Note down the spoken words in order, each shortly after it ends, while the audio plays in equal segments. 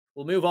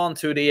We'll move on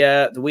to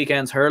the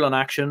weekend's hurling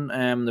action.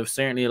 There's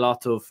certainly a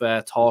lot of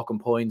talking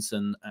points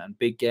and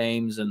big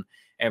games and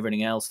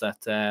everything else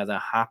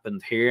that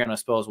happened here. And I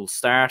suppose we'll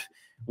start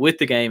with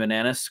the game in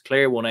Ennis.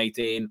 Clare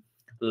 118,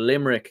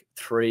 Limerick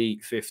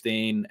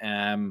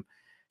 315.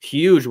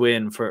 Huge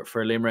win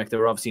for Limerick. They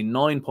were obviously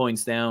 9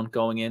 points down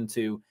going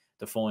into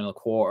the final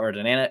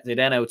quarter. They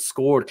then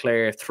outscored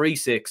Clare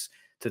 3-6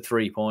 to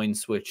 3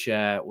 points, which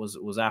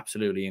was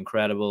absolutely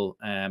incredible.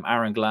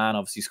 Aaron Glan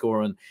obviously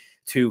scoring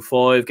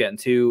 2-5, getting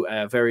two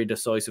very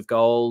decisive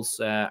goals.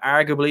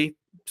 Arguably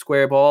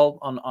square ball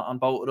on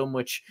both of them,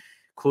 which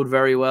could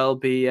very well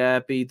be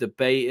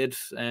debated.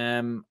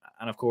 And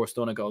of course,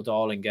 Donegal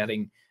Darling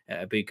getting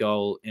a big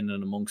goal in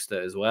and amongst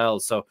it as well.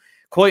 So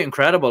quite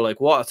incredible.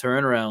 Like, what a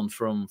turnaround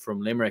from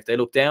Limerick. They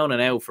looked down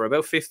and out for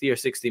about 50 or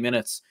 60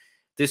 minutes.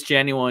 This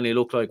genuinely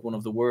looked like one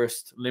of the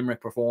worst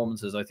Limerick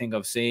performances I think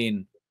I've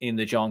seen in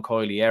the John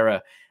Coyley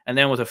era. And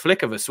then with a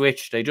flick of a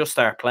switch, they just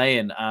start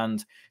playing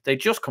and they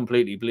just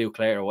completely blew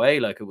Clare away.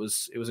 Like, it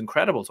was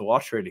incredible to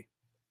watch, really.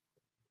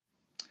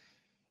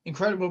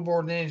 Incredible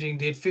more than anything.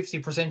 They had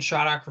 50%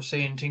 shot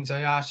accuracy and things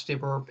like that. They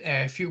were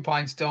a few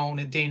points down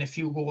and then a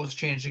few goals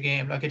changed the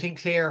game. Like, I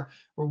think Clare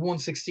were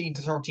 116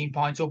 to 13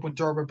 points up when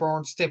Dermot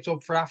Burns stepped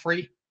up for that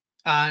free.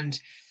 And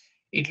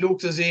it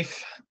looked as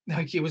if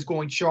like it was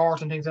going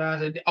short and things like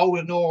that. And out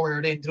of nowhere,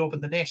 it ended up in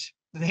the net.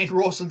 The net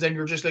rustled and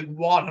you're just like,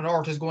 what on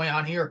earth is going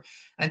on here?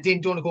 And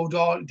then Donegal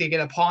Dáil, they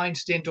get a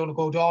point. Then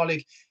Donegal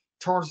Dáil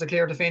turns the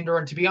Clare defender.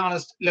 And to be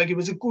honest, like, it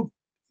was a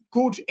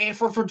good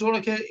effort for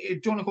Donegal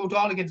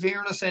Dáil in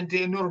fairness, and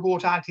another goal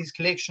to add to his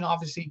collection.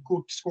 Obviously,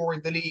 good score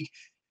in the league.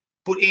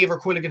 But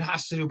Eibhear Quilligan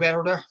has to do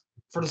better there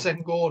for the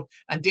second goal.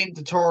 And then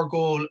the third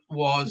goal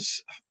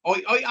was,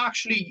 I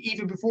actually,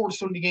 even before the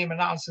Sunday game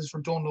analysis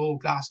for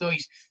Dundalk last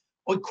night,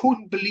 I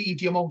couldn't believe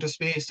the amount of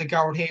space that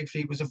Garrett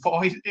Hagley was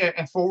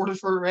afforded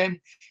for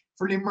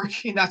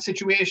Limerick in that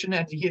situation.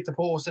 And he hit the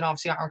post, and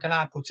obviously Aaron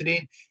Glan puts it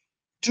in.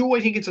 Do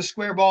I think it's a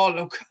square ball?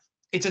 Look,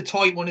 it's a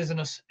tight one, isn't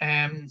it?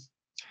 Aaron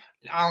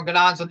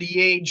Glan's on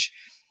the edge.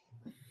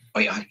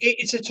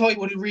 It's a tight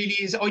one, it really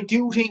is. I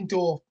do think,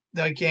 though,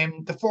 like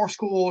the first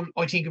goal,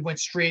 I think it went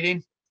straight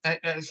in.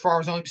 As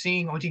far as I'm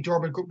seeing, I think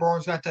Dermot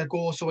Burns let that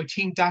go, so I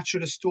think that should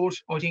have stood.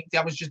 I think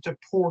that was just a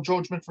poor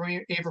judgment from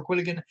Eibhear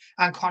Quilligan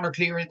and Conor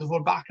Clear in the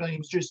full back line. It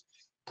was just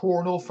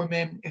poor enough from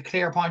a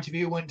Clare point of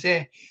view.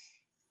 And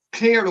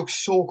Clare looks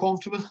so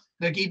comfortable.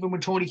 Like, even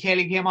when Tony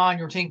Kelly came on,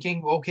 you're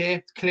thinking,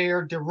 okay,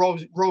 Clare, they're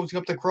rousing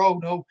up the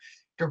crowd now.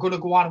 They're going to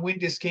go on and win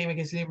this game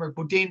against Limerick.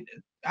 But then,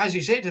 as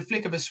you said, the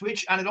flick of a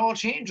switch and it all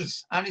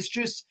changes. And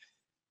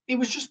it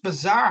was just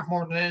bizarre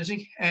more than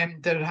anything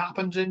that it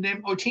happened. And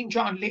I think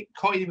John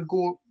Coyley would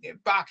go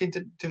back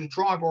into the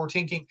drawing board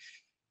thinking,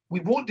 we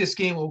won this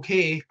game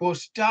okay, but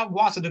that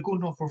wasn't a good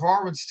enough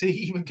performance to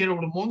even get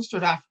over the Munster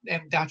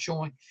that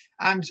showing.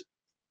 And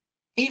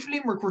if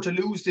Limerick were to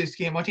lose this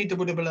game, I think there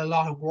would have been a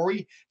lot of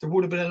worry. There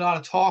would have been a lot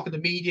of talk in the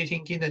media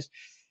thinking that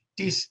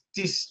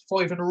this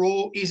 5 in a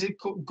row, is it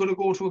going to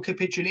go to a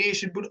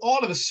capitulation? But all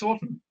of a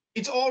sudden,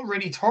 it's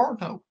already third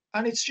now.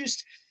 And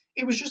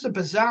it was just a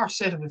bizarre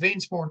set of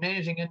events more than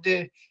anything.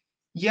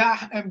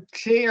 And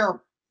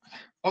Clare,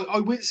 I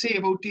will say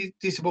about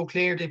this about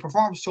Clare, they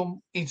performed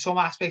in some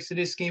aspects of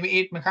this game.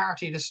 Aidan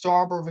McCarthy, the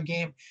star of a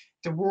game,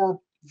 there were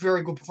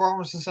very good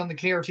performances on the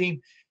Clare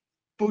team.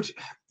 But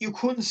you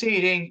couldn't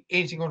say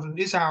anything other than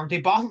this hour. They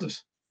bottled it.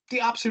 They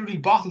absolutely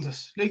bottled it.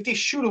 Like, they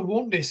should have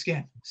won this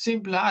game.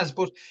 Simple as.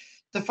 But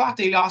the fact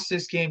they lost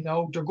this game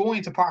now, they're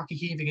going to Páirc Uí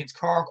Chaoimh against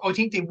Cork. I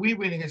think they will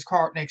win against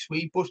Cork next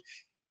week. But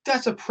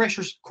that's a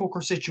pressure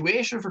cooker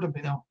situation for them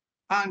now.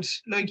 And,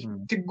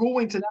 to go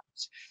into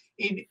that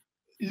in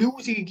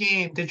losing a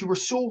game that you were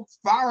so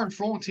far in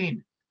front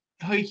in,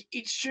 like,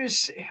 it's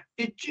just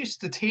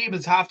the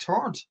tables have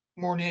turned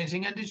more than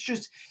anything. And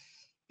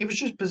it was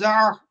just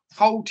bizarre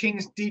how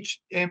things did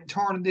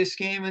turn in this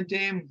game. And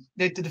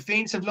the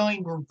defensive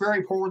line were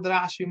very poor in the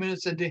last few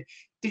minutes, and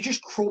they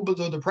just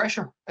crumbled under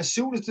pressure. As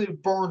soon as the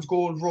Burns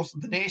goal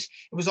rustled the net,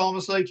 it was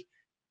almost like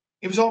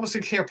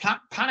Clare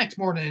panicked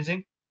more than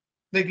anything.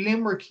 Like,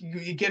 Limerick,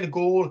 you get a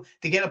goal,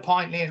 they get a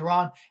point later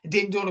on, and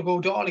then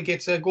Donegal Dáil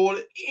gets a goal.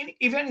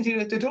 If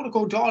anything, the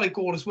Donegal Dáil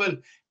goal as well,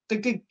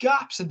 like, the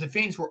gaps in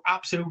defence were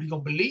absolutely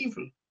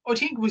unbelievable. I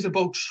think it was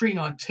about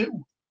 3-on-2.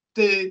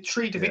 The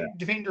three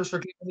defenders for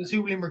Clare, the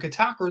two Limerick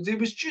attackers, it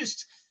was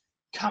just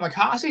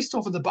kamikaze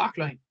stuff in the back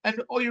line.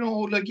 And,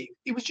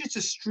 it was just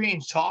a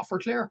strange thought for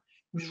Clare.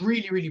 It was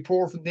really, really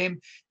poor from them.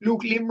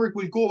 Look, Limerick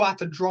will go back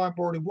to the drawing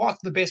board. It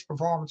wasn't the best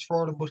performance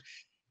for them, but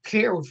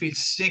Clare would feel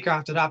sick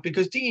after that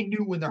because they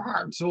knew in their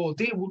heart and soul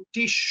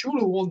they should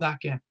have won that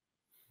game.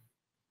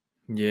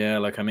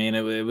 Yeah,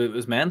 it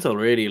was mental,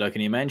 really. Like,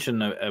 and you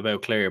mentioned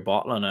about Clare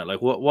bottling it.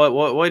 Like,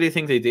 why do you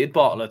think they did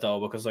bottle it, though?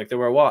 Because, like, they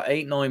were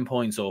 8-9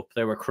 points up.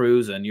 They were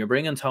cruising. You're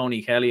bringing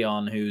Tony Kelly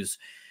on, who's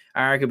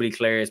arguably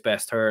Clare's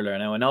best hurler.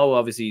 Now, I know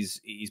obviously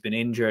he's been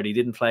injured. He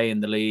didn't play in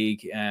the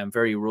league.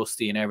 Very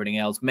rusty and everything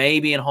else.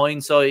 Maybe in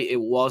hindsight, it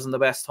wasn't the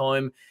best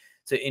time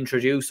to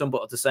introduce him,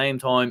 but at the same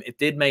time, it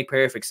did make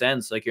perfect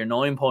sense. Like, you're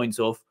 9 points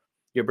up.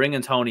 you're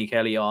bringing Tony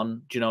Kelly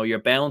on. You know, you're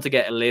bound to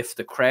get a lift.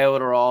 The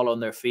crowd are all on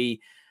their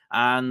feet,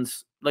 and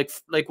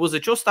like was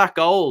it just that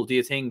goal? Do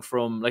you think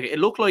from like it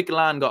looked like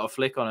Lan got a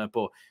flick on it,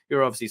 but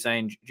you're obviously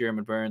saying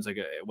Jeremy Burns like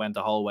it went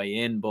the whole way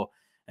in, but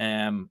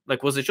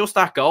like was it just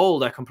that goal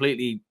that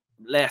completely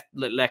let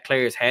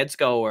Clare's heads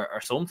go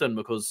or something?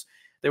 Because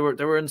they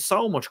were in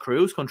so much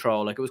cruise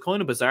control. Like it was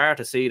kind of bizarre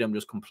to see them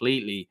just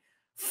completely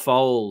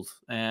fold.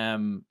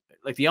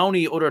 Like the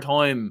only other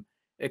time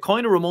it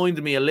kind of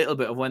reminded me a little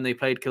bit of when they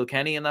played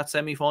Kilkenny in that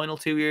semi-final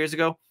 2 years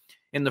ago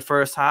in the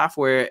first half,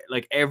 where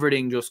like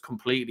everything just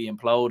completely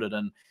imploded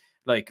and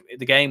like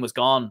the game was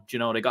gone. You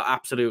know, they got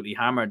absolutely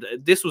hammered.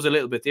 This was a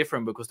little bit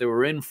different because they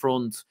were in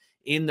front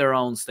in their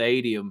own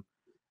stadium,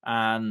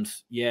 and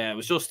yeah,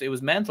 it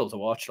was mental to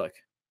watch. Like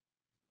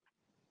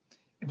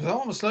it was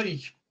almost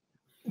like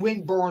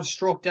when Burns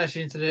struck that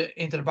into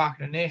the back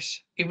of the net,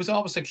 it was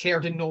almost like Clare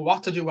didn't know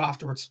what to do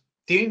afterwards.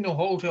 They didn't know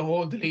how to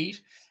hold the lead,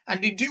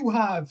 and they do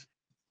have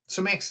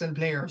some excellent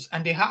players,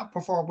 and they have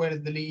performed well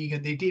in the league,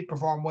 and they did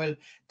perform well.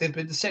 They've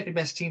been the second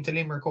best team to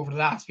Limerick over the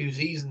last few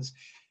seasons.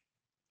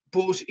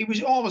 But it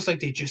was almost like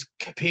they just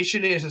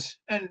capitulated,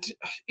 and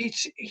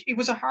it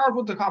was a hard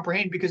one to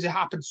comprehend because it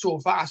happened so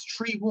fast.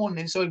 3-1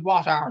 inside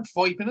what, 5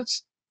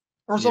 minutes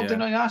or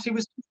something yeah, like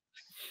that.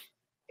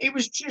 It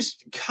was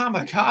just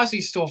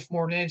kamikaze stuff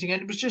more than anything,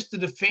 and it was just the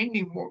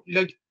defending more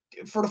like.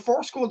 For the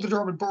first goal, the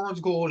Dermot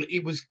Burns goal,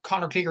 it was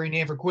Conor Cleary and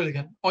Eibhear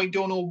Quilligan. I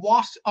don't know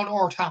what on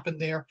earth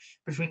happened there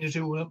between the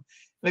two of them.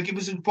 Like it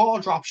was a ball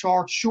drop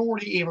short.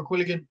 Surely Eibhear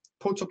Quilligan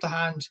puts up the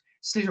hand,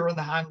 sliotar in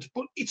the hand,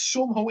 but it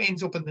somehow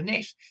ends up in the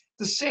net.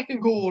 The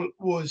second goal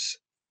was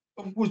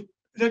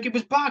like it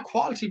was bad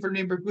quality for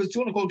Limerick because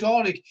Donegal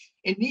Dálig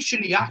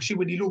initially, actually,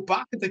 when you look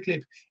back at the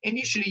clip,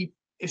 initially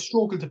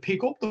struggled to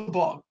pick up the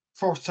ball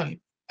first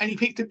time. And he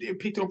picked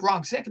it up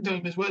wrong second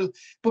time as well.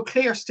 But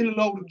Clare still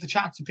allowed him the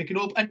chance to pick it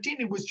up. And then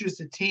it was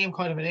just a team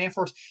kind of an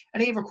effort.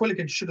 And Eibhear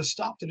Quilligan should have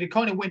stopped it. It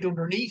kind of went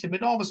underneath him.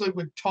 It almost like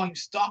when time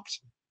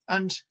stopped.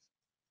 And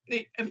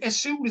as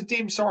soon as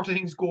them sort of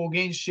things go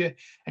against you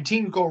and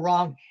things go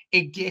wrong,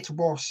 it gets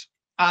worse.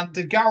 And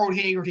the Garrod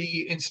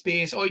Haggerty in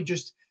space,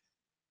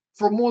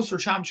 for a Munster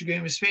Championship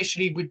game,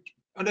 especially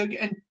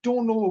and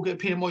don't know,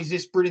 epitomise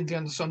this brilliantly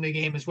on the Sunday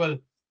game as well.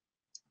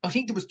 I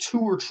think there was 2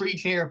 or 3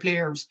 Clare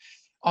players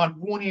on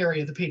one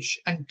area of the pitch,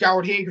 and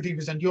Garrod Haggerty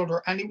was on the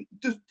other. And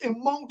the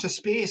amount of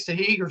space that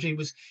Haggerty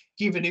was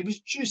given, it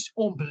was just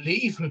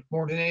unbelievable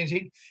more than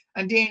anything.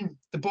 And then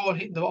the ball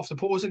hitting off the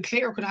post, and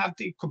Clare could have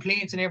the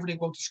complaints and everything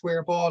about the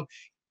square ball.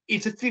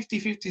 It's a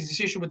 50-50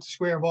 decision with the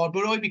square ball,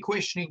 but I'd be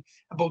questioning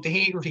about the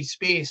Haggerty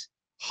space.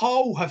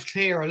 How have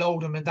Clare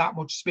allowed him in that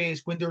much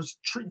space when there's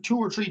 2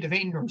 or 3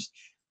 defenders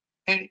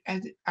and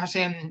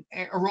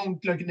around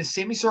like in the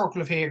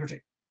semicircle of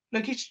Haggerty?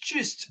 Like it's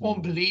just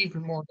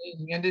unbelievable more than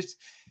anything. And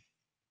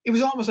it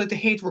was almost like the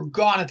heads were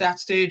gone at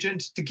that stage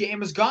and the game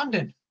was gone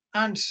then.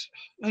 And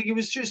like it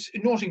was just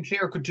nothing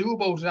Clare could do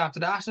about it after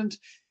that. And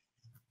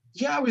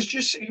yeah, it was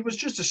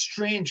just a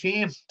strange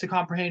game to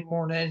comprehend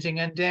more than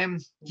anything.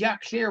 And yeah,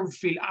 Clare would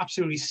feel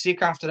absolutely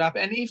sick after that.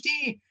 And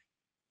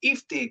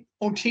if the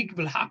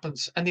unthinkable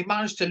happens and they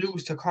manage to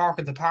lose to Cork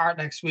at the Park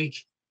next week,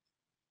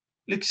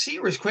 like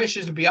serious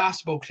questions will be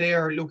asked about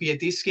Clare looking at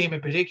this game in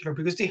particular,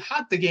 because they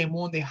had the game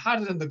won, they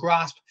had it in the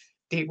grasp,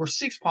 they were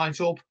 6 points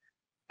up,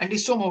 and they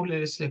somehow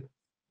let it slip.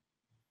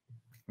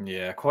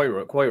 yeah, quite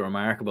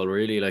remarkable,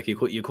 really. Like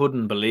you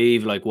couldn't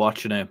believe like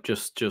watching it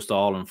just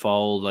all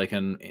unfold like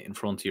in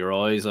front of your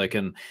eyes, like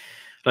and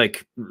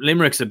like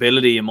Limerick's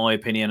ability, in my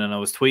opinion, and I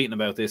was tweeting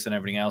about this and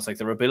everything else, like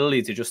their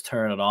ability to just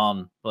turn it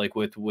on, like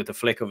with a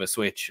flick of a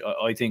switch,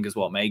 I think is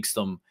what makes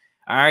them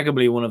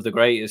arguably one of the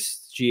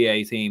greatest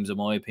GA teams, in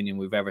my opinion,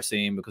 we've ever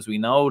seen, because we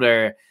know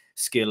their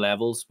skill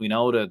levels, we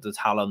know the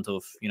talent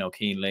of, you know,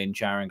 Cian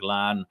Lynch, Aaron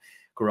Glan,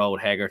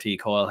 Garrod Hegarty,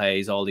 Kyle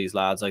Hayes, all these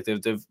lads. Like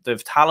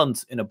they've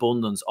talent in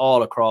abundance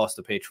all across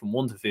the pitch from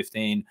 1 to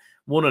 15.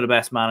 One of the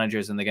best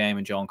managers in the game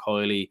in John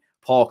Coyley.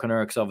 Paul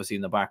Kinnerk's obviously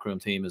in the backroom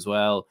team as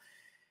well.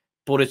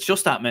 But it's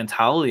just that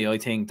mentality, I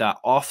think, that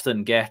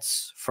often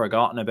gets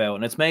forgotten about.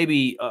 And it's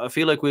maybe, I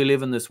feel like we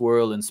live in this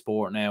world in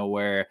sport now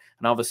where,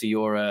 and obviously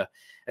you're a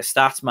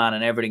stats man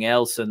and everything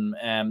else, and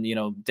you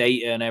know,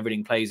 data and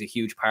everything plays a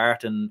huge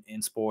part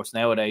in sports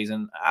nowadays,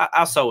 and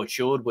as so it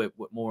should, with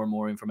more and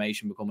more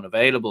information becoming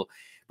available.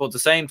 But at the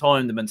same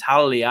time, the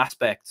mentality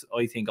aspect,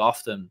 I think,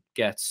 often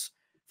gets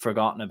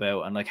forgotten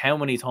about. And like, how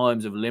many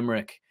times have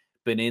Limerick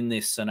been in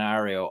this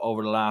scenario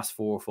over the last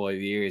 4 or 5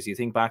 years? You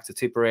think back to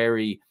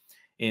Tipperary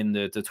in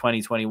the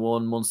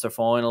 2021 Munster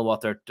final,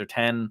 what they're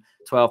 10,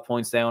 12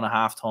 points down at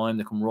half time,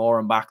 they come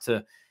roaring back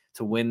to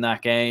win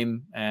that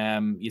game.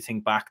 You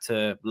think back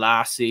to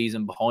last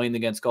season, behind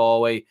against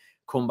Galway,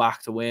 come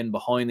back to win,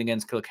 behind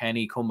against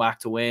Kilkenny, come back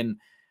to win.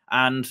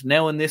 And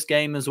now in this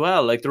game as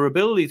well, like their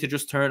ability to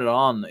just turn it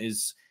on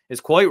is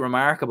quite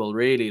remarkable,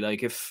 really.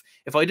 Like if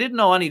I didn't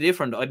know any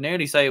different, I'd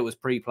nearly say it was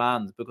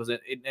pre-planned, because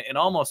it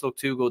almost looked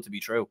too good to be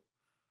true.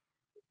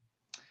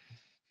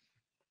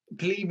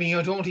 Believe me,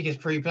 I don't think it's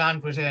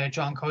pre-planned with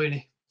John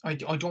Coyley. I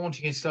don't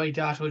think it's like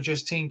that. I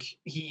just think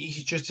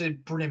he's just a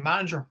brilliant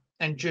manager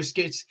and just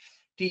gets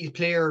these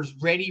players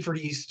ready for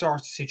these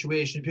sorts of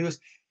situations, because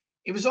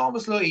it was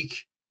almost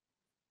like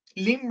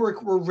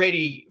Limerick were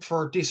ready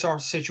for this sort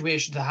of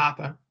situation to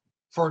happen,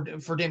 for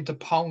them to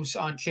pounce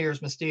on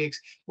Clare's mistakes,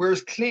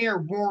 whereas Clare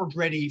weren't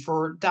ready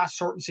for that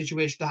certain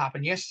situation to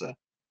happen yesterday.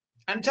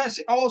 And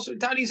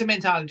that is a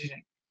mentality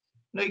thing.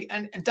 Like,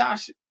 and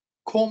that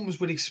comes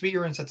with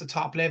experience at the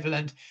top level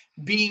and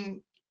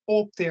being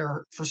up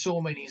there for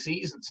so many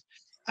seasons.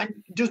 And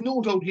there's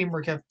no doubt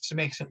Limerick have some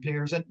excellent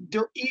players, and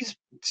there is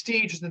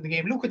stages in the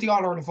game. Look at the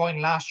All Ireland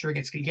final last year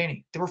against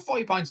Kilkenny. They were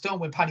 5 points down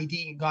when Paddy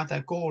Deegan got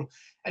that goal,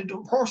 and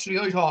personally,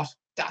 I thought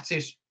that's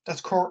it. That's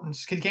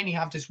curtains. Kilkenny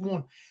have this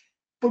one,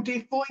 but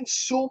they find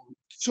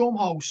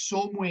somehow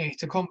some way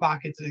to come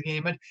back into the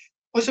game. And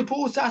I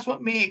suppose that's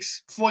what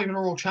makes 5 in a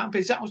row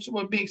champions. That's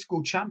what makes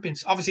good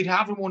champions. Obviously, they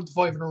haven't won the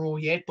 5 in a row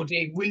yet, but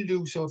they will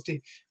do so if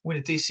they win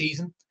it this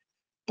season.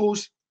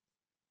 But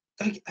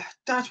like,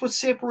 that's what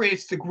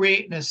separates the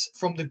greatness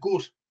from the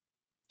good.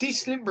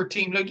 This Limerick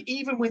team, like,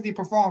 even when they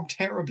perform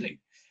terribly,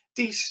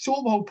 they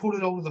somehow put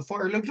it out of the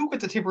fire. Like, look at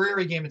the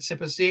Tipperary game at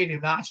Sipa Stadium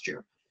last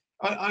year.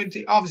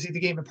 Obviously the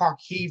game at Park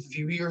Keefe a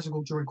few years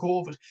ago during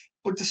COVID,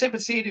 but the Sipa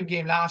Stadium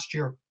game last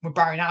year when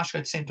Barry Nash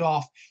got sent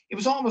off, it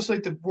was almost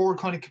like the world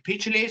kind of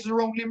capitulated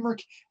around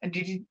Limerick, and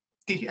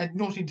they had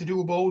nothing to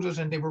do about it,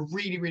 and they were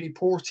really, really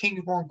poor.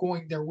 Things weren't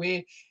going their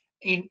way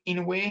in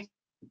a way.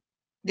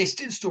 They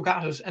still stuck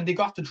at it, and they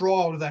got the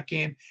draw out of that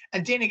game.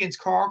 And then against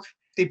Cork,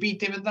 they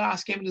beat them in the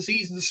last game of the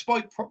season,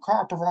 despite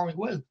Cork performing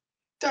well.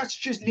 That's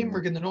just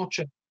Limerick in the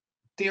nutshell.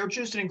 They are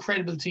just an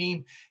incredible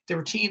team. They're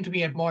a team to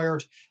be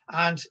admired.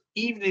 And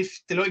even if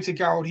the likes of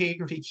Garrod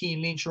Hagerty,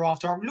 Cian Lynch are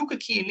off the arm, look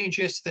at Cian Lynch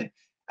yesterday.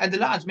 And the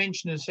lads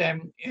mentioned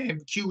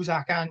it,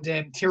 Cusack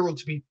and Tyrrell,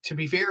 to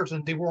be fair to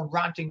them, they weren't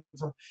ranting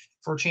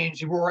for a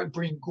change. They were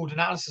bringing good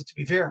analysis, to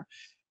be fair.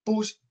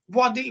 But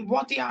what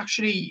they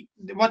actually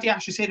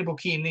said about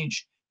Cian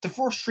Lynch, the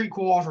first 3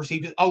 quarters he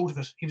was out of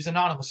it. He was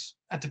anonymous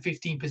at the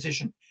 15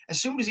 position. As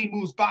soon as he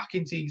moves back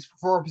into his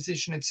preferred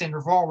position at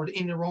centre forward,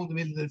 in and around the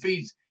middle of the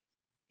field,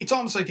 it's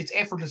almost like it's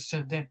effortless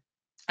to them.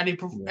 And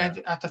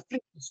at the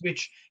flip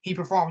switch, he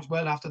performs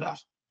well after that.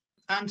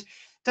 And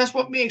that's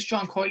what makes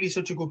John Coyley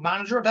such a good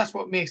manager. That's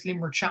what makes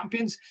Limerick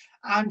champions.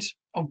 And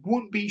I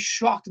wouldn't be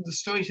shocked in the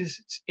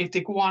slightest if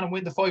they go on and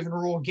win the 5 in a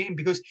row game,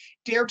 because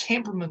their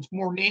temperament,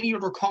 more than any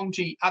other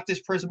county at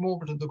this present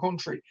moment in the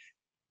country,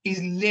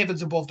 is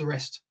levels above the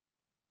rest.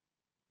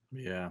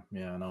 Yeah,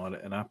 no,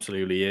 it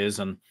absolutely is.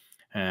 And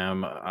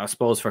I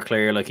suppose for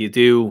Clare, like, you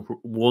do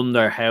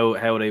wonder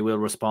how they will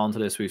respond to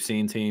this. We've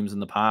seen teams in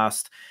the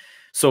past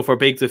suffer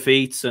big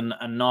defeats and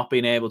not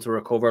being able to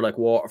recover. Like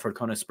Waterford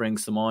kind of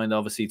springs to mind,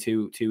 obviously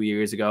two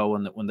years ago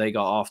when they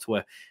got off to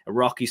a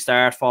rocky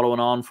start, following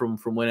on from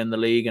winning the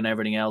league and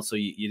everything else. So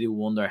you do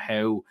wonder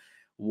how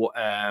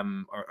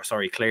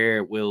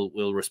Clare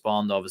will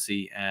respond,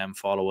 obviously,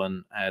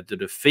 following the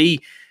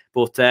defeat.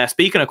 But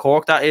speaking of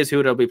Cork, that is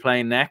who they'll be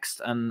playing next,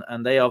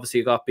 and they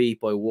obviously got beat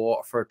by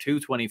Waterford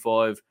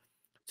 225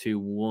 to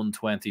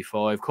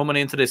 125. Coming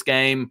into this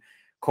game,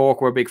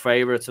 Cork were big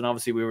favourites, and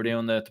obviously we were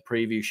doing the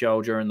preview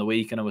show during the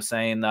week, and I was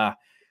saying that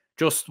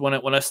just when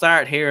I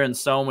start hearing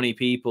so many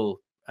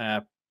people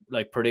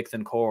like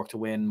predicting Cork to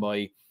win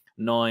by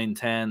 9,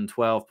 10,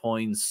 12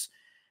 points,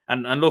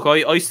 and look,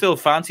 I still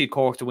fancied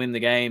Cork to win the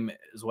game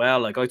as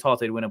well. Like, I thought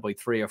they'd win it by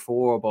 3 or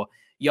 4, but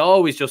you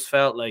always just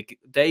felt like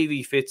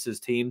Davy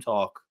Fitz's team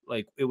talk,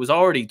 like, it was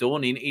already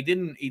done. He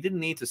didn't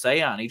need to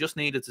say that. He just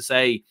needed to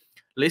say,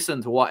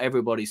 listen to what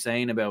everybody's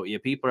saying about you.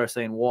 People are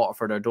saying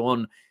Waterford are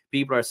done.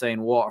 People are saying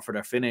Waterford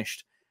are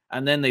finished.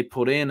 And then they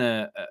put in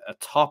a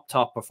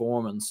top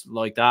performance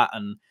like that.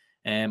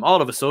 And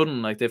all of a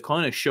sudden, like, they've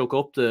kind of shook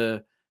up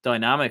the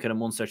dynamic of the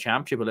Munster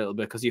Championship a little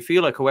bit, because you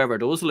feel like whoever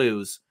does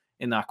lose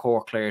in that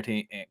Cork Clare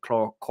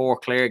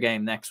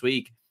game next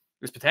week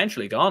is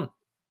potentially gone.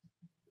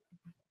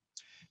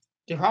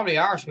 They probably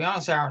are, to be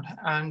honest, Aaron.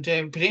 And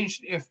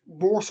potentially, if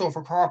more so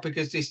for Cork,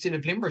 because they still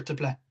have Limerick to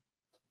play.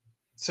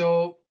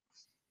 So,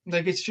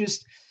 like, it's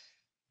just,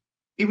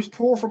 it was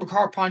poor from a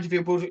Cork point of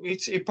view, but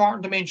it's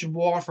important to mention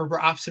Waterford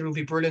were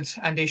absolutely brilliant,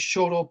 and they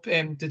shut up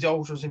the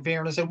doubters, in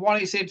fairness. And what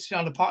I said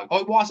on the pod,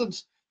 I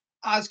wasn't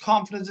as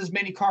confident as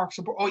many Cork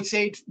supporters. I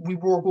said we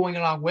were going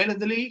along well in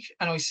the league,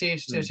 and I said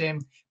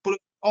that, but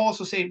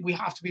also said we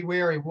have to be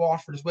wary of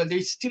Waterford as well.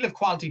 They still have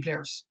quality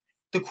players.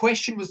 The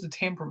question was the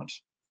temperament.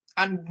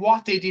 And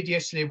what they did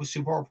yesterday was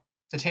superb.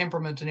 The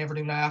temperament and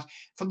everything like that.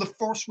 From the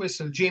first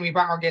whistle, Jamie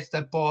Barr gets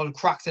that ball,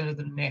 cracks into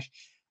the net.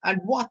 And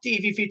what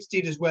Davy Fitz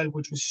did as well,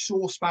 which was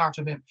so smart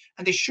of him,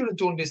 and they should have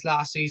done this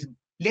last season,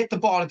 let the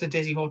ball at the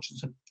Desi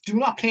Hutchinson. Do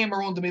not play him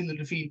around the middle of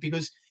the field,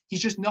 because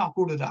he's just not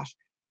good at that.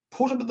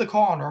 Put him in the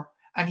corner,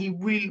 and he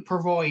will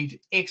provide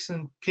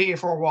excellent play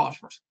for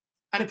Waterford.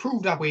 And it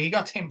proved that way. He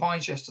got 10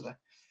 points yesterday.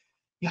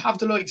 You have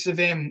the likes of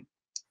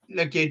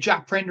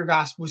Jack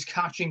Prendergast was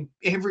catching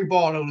every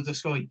ball out of the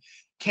sky.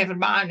 Kevin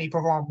Manley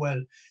performed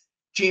well.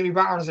 Jamie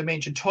Barr, as I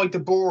mentioned, Ty de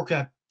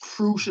Borca,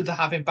 crucial to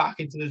have him back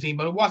into the team.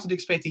 But I wasn't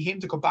expecting him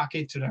to come back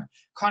into there.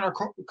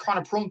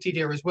 Connor Prunty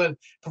there as well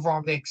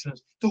performed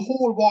excellent. The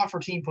whole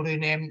Waterford team put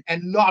in a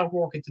lot of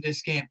work into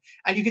this game.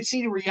 And you could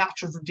see the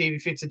reaction from Davy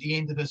Fitz at the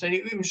end of it. And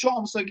it was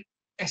almost like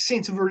a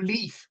sense of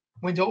relief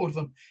went out of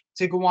him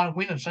to go on and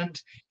win it.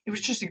 And it was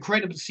just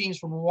incredible scenes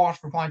from a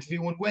Waterford point of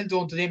view. And well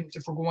done to them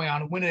for going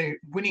on and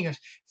winning it.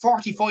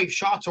 45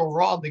 shots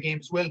overall in the game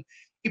as well.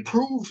 It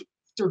proved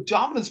their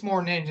dominance more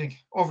than anything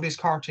over this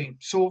Cork team.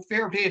 So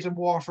fair play to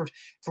Waterford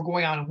for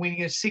going on and winning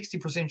it.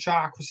 60%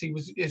 shot accuracy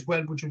was as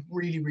well, which was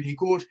really, really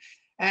good.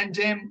 And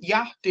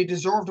yeah, they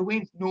deserved the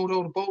win, no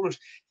doubt about it.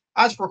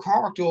 As for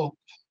Cork, though,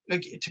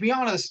 like to be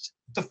honest,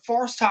 the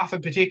first half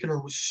in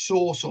particular was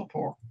so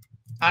poor,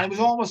 and it was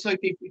almost like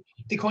they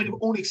kind of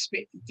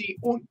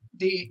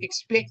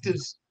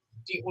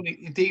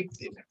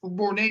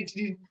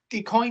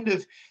they kind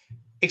of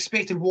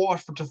expected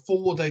Waterford to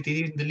fold like they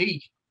did in the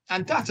league.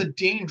 And that's a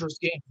dangerous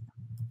game.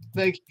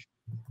 Like,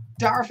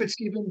 Darragh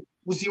Fitzgibbon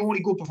was the only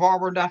good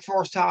performer in that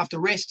first half. The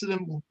rest of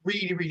them were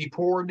really, really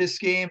poor in this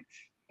game.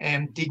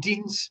 And they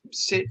didn't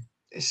set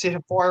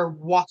a fire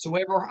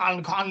whatsoever.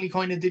 Alan Connolly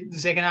kind of did in the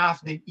second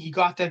half. He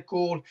got that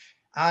goal.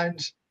 And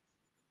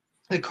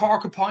the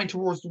Cork could point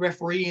towards the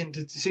referee and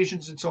the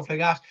decisions and stuff like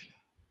that.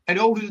 And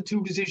out of the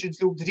two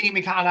decisions, look, the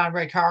Damien Callahan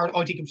red card,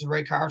 I think it was a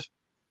red card.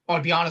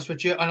 I'll be honest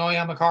with you, and I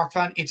am a Cork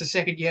fan. It's a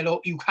second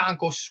yellow. You can't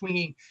go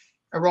swinging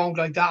around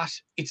like that.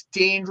 It's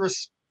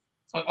dangerous.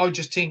 I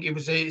just think it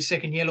was a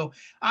second yellow.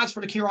 As for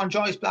the Kieran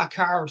Joyce black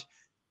card,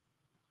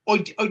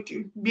 I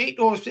make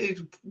no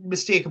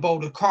mistake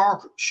about it.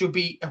 Cork should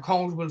be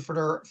accountable for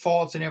their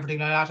faults and everything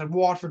like that, and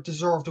Waterford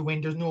deserved to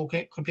win. There's no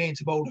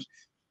complaints about it.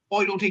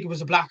 I don't think it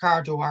was a black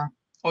card, though.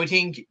 I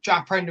think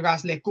Jack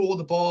Prendergast let go of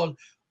the ball.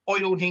 I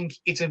don't think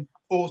it's a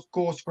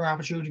ghost for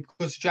opportunity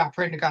because Jack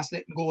Prendergast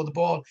letting go of the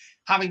ball.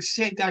 Having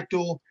said that,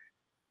 though,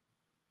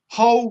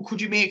 how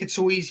could you make it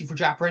so easy for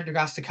Jack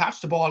Prendergast to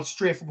catch the ball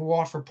straight from a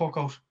Waterford puck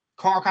out?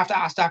 Cork have to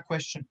ask that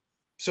question.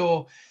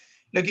 So,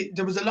 like,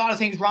 there was a lot of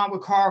things wrong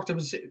with Cork. There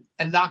was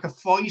a lack of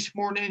fight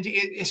more than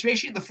anything,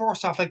 especially in the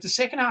first half. Like, the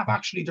second half,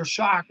 actually, their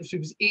shot accuracy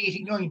was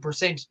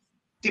 89%.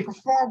 They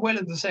performed well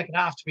in the second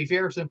half, to be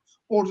fair to them,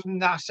 other than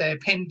that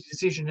penalty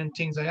decision and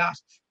things like that,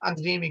 and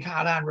the Damien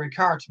Callahan red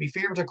card, to be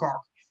fair to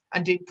Cork,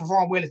 and they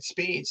performed well at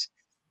spades.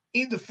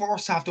 In the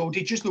first half, though,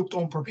 they just looked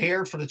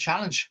unprepared for the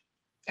challenge,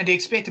 and they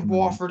expected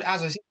Waterford,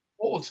 as I said,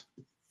 hold.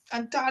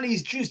 And that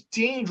is just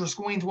dangerous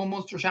going into a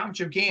Munster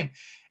Championship game.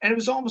 And it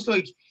was almost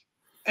like,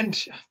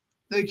 and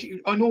like,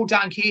 I know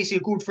Dan Casey, a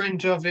good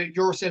friend of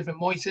yourself and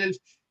myself,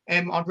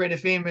 on Red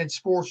FM and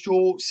Sports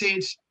Joe,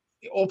 said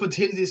up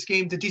until this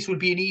game that this would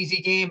be an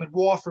easy game and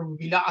Waterford would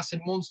be last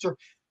in Munster.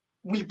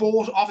 We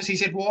both obviously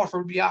said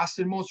Waterford would be last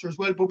in Munster as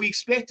well, but we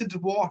expected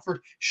that Waterford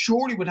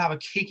surely would have a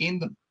kick in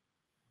them.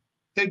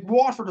 Like,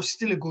 Waterford are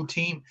still a good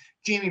team.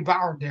 Jamie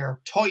Barrett there,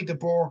 Ty de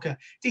Borca.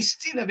 They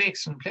still have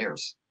excellent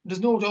players.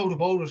 There's no doubt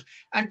about it.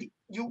 And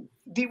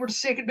they were the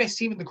second best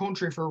team in the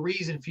country for a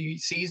reason a few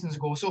seasons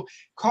ago. So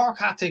Cork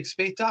had to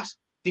expect that.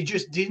 They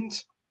just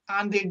didn't.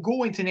 And they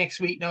go into next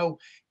week now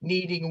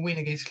needing a win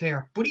against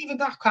Clare. But even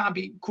that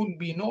couldn't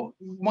be enough,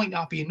 might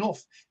not be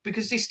enough,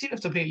 because they still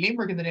have to play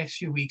Limerick in the next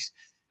few weeks.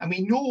 And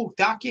we know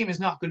that game is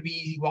not going to be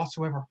easy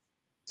whatsoever.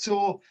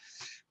 So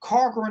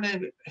Cork are in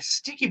a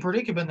sticky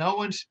predicament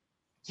now. And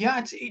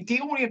yeah, they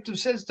only have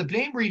themselves to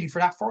blame, really, for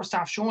that first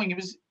half showing. It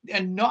was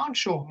a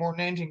non-show more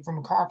than anything from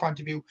a Cork point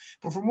of view.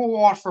 But from a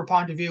Waterford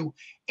point of view,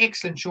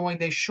 excellent showing.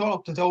 They shut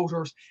up the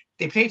doubters.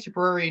 They play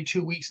Tipperary in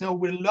 2 weeks now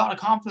with a lot of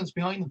confidence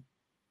behind them.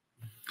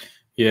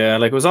 Yeah,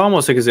 like, it was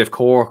almost like as if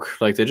Cork,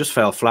 like, they just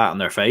fell flat on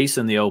their face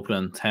in the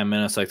opening 10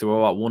 minutes. Like, they were,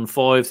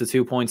 1-5 to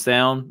 2 points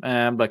down,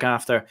 like,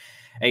 after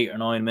 8 or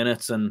 9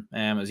 minutes. And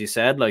as you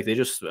said, like, they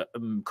just,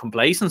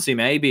 complacency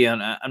maybe,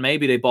 and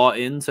maybe they bought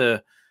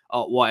into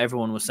what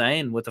everyone was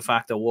saying with the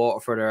fact that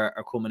Waterford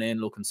are coming in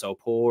looking so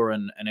poor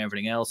and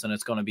everything else, and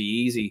it's going to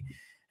be easy.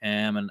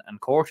 And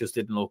Cork just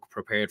didn't look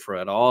prepared for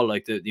it at all.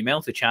 Like, the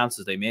amount of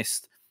chances they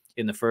missed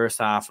in the first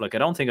half, like, I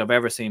don't think I've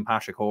ever seen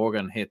Patrick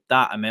Horgan hit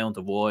that amount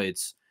of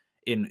wides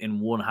in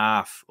one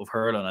half of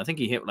hurling. I think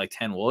he hit like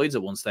 10 wides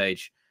at one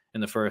stage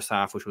in the first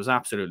half, which was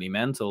absolutely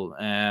mental.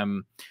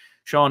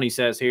 Shawnee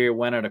says here,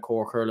 when are the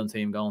Cork hurling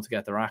team going to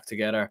get their act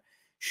together?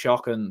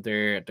 Shocking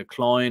their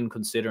decline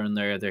considering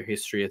their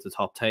history at the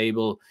top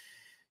table.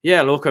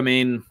 Yeah, look, I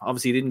mean,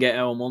 obviously didn't get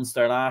out of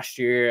Munster last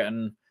year,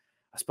 and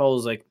I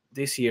suppose like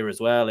this year as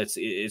well, it's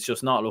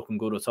just not looking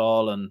good at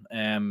all.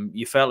 And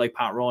you felt like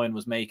Pat Ryan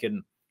was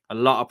making a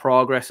lot of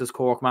progress as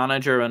Cork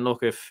manager. And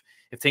look, if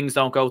things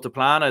don't go to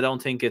plan, I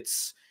don't think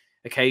it's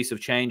a case of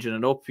changing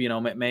it up. You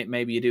know,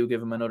 maybe you do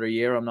give him another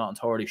year. I'm not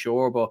entirely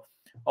sure, but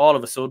all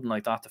of a sudden,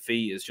 like, that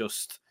defeat is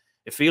just,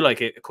 I feel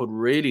like it could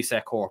really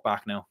set Cork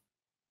back now.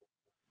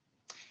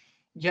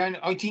 Yeah, and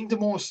I think the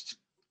most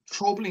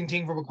troubling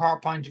thing from a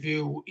Cork point of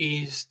view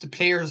is the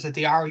players that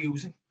they are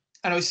using.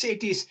 And I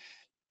said this,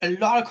 a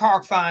lot of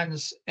Cork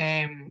fans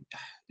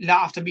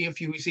laughed at me a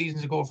few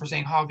seasons ago for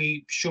saying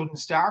Hoggy shouldn't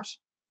start.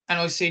 And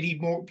I said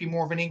he'd be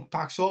more of an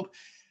impact sub.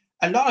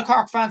 A lot of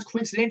Cork fans,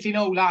 coincidentally,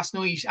 now last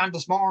night and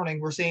this morning,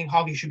 were saying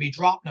Hoggy should be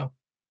dropped now.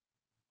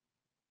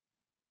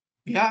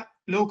 Yeah,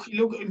 look,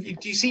 do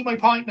you see my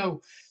point now?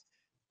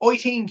 I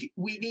think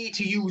we need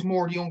to use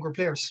more of the younger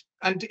players.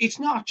 And it's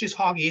not just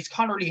Hoggy, it's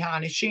Conor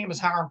Lehan, it's Seamus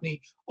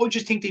Hartney. I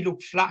just think they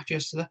looked flat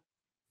yesterday.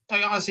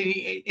 I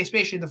honestly,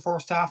 especially in the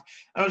first half.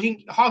 And I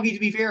think Hoggy, to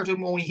be fair to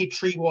him, only hit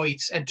 3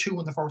 wides and 2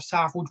 in the first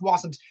half, which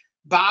wasn't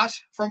bad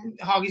from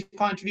Hoggy's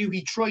point of view.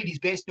 He tried his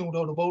best, no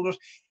doubt about it.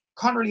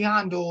 Conor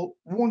Lehan, though,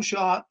 1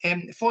 shot,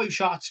 5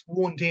 shots,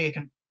 1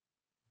 taken.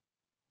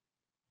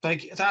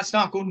 Like, that's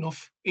not good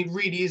enough. It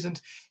really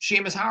isn't.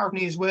 Seamus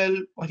Hartney as well.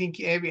 I think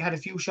we had a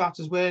few shots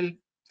as well.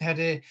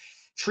 Had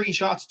 3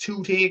 shots,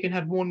 2 taken,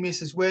 had 1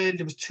 miss as well.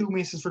 There was 2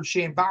 misses for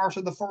Shane Barrett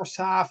in the first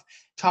half.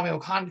 Tommy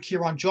O'Connell,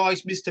 Kieran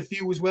Joyce missed a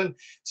few as well.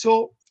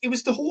 So it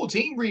was the whole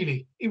team,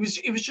 really. It was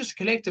just a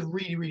collective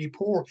really, really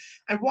poor.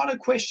 And what a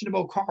question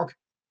about Cork.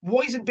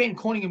 Why isn't Ben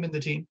Cunningham in the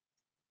team?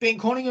 Ben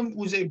Cunningham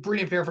was a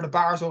brilliant player for the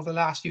Bars over the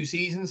last few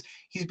seasons.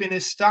 He's been a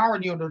star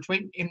in the under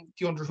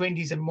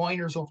 20s and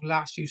minors over the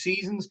last few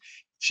seasons.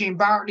 Shane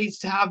Barrett needs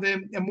to have a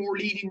more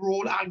leading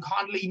role. Alan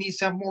Connolly needs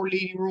to have more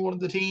leading role in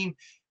the team.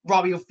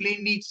 Robbie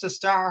O'Flynn needs to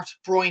start.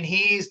 Brian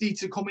Hayes needs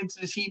to come into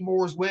the team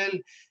more as well.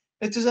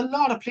 Like, there's a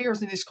lot of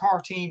players in this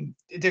Cork team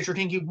that you're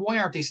thinking, why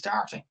aren't they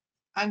starting?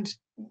 And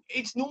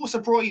it's no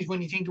surprise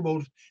when you think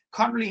about it.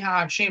 Conor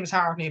Lehan, Seamus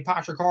Hartney, and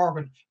Patrick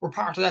Organ were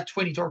part of that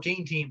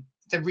 2013 team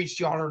that reached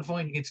the All-Ireland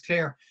final against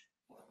Clare.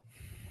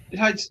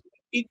 That's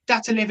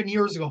 11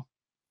 years ago.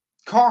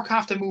 Cork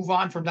have to move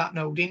on from that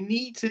now. They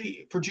need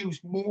to produce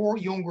more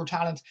younger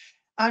talent,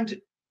 and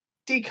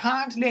they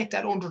can't let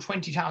that under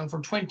 20 talent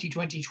from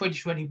 2020,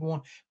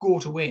 2021 go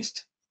to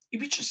waste.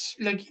 It'd be just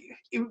like,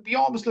 it would be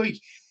almost like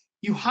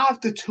you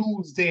have the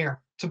tools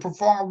there to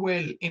perform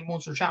well in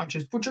Munster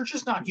Championships, but you're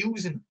just not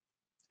using them.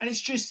 And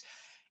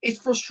it's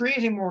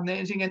frustrating more than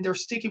anything, and they're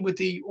sticking with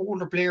the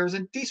older players.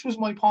 And this was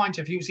my point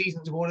a few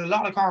seasons ago, and a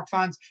lot of Cork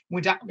fans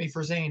went at me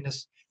for saying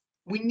this.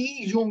 We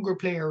need younger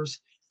players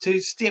to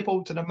step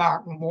out to the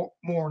mark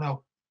more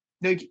now.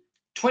 Like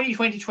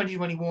 2020,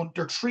 2021,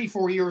 they're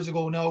 3-4 years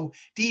ago now.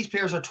 These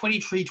players are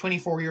 23,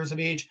 24 years of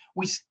age.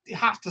 We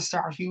have to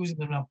start using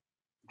them now.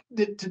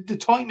 The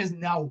time is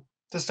now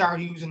to start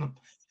using them.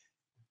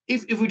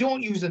 If we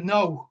don't use them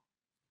now,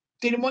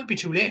 then it might be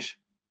too late.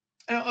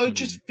 And I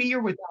just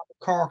fear with that with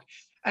Cork.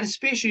 And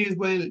especially as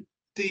well,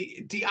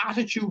 the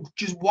attitude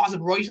just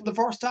wasn't right in the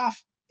first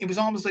half. It was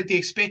almost like they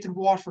expected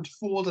Waterford to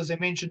fold, as I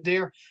mentioned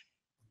there,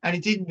 and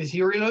it didn't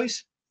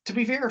materialise. To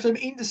be fair to them,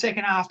 in the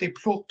second half, they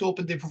plucked up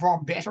and they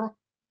performed better.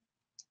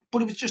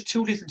 But it was just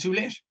too little too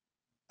late.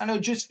 And I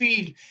just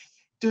feel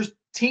there's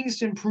things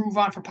to improve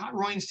on for Pat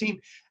Ryan's team.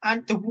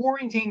 And the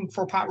worrying thing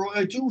for Pat Ryan,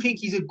 I do think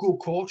he's a good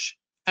coach.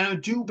 And I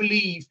do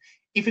believe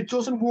if it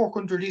doesn't work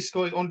under this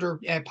guy, under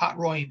Pat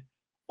Ryan,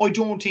 I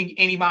don't think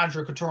any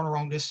manager could turn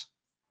around this.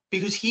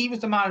 Because he was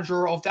the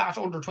manager of that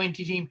under-20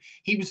 team.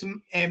 He was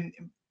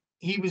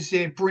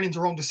brilliant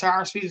around the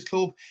Sarsfields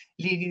club,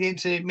 leading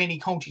into many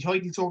county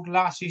titles over the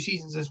last few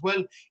seasons as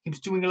well. He was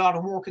doing a lot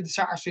of work in the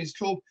Sarsfields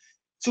club.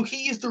 So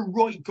he is the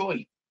right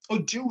guy. I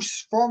do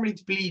firmly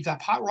believe that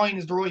Pat Ryan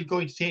is the right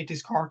guy to take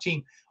this Cork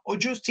team. I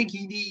just think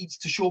he needs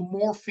to show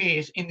more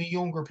faith in the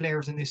younger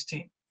players in this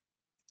team.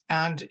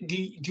 And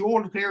the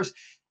older players,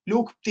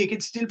 look, they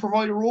can still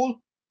provide a role,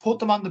 put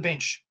them on the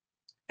bench.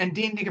 And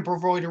then they can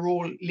provide a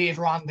role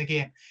later on in the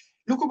game.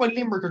 Look at what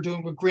Limerick are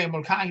doing with Graham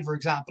Mulcahy, for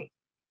example.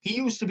 He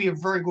used to be a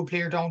very good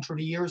player down through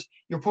the years.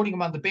 You're putting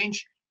him on the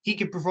bench. He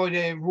can provide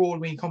a role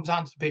when he comes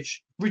onto the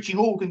pitch. Richie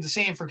Hogan, the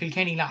same for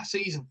Kilkenny last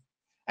season.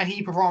 And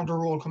he performed a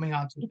role coming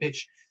onto the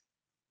pitch.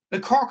 The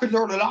Cork could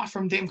learn a lot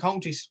from them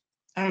counties.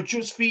 And I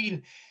just feel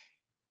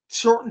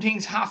certain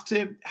things have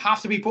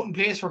to be put in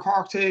place for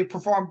Cork to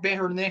perform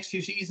better in the next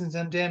few seasons.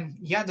 And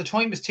the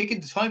time is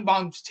ticking. The time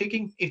bomb's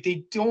ticking. If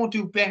they don't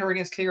do better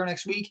against Clare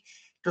next week,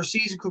 their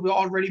season could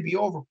already be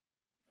over.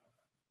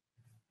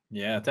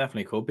 Yeah, it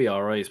definitely could be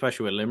all right,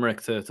 especially with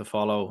Limerick to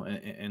follow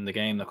in the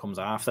game that comes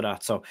after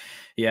that. So,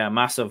 yeah,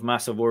 massive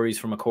worries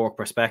from a Cork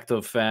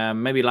perspective.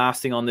 Maybe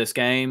last thing on this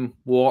game,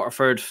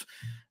 Waterford,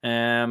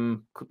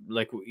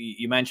 like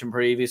you mentioned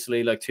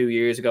previously, like 2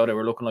 years ago, they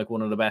were looking like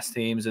one of the best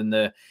teams in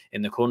the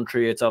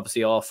country. It's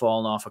obviously all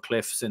fallen off a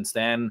cliff since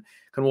then.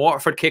 Can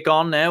Waterford kick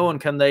on now,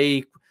 and can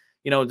they,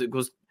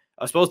 because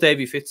I suppose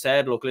Davy Fitz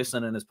said, look,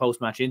 listen, in his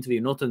post-match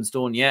interview, nothing's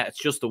done yet. It's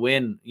just a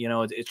win.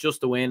 It's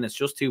just a win. It's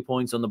just 2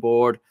 points on the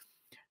board.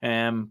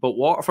 But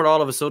Waterford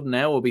all of a sudden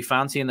now will be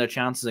fancying their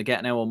chances of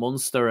getting out of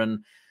Munster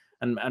and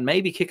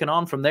maybe kicking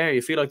on from there.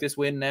 You feel like this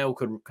win now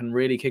can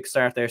really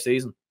kickstart their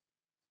season?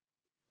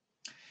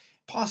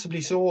 Possibly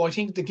so. I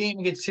think the game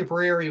against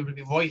Tipperary will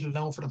be vital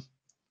now for them.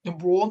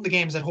 Number one, the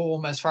game's at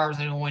home, as far as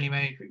I know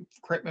anyway.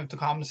 Correct me if the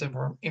comments if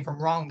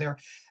I'm wrong there.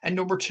 And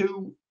number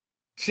two,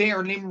 Clare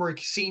and Limerick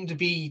seem to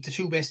be the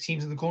 2 best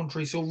teams in the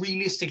country. So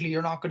realistically,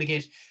 you're not going to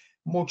get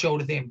much out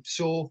of them.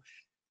 So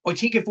I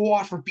think if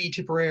Waterford beat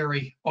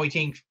Tipperary, I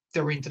think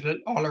they're into the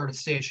All-Ireland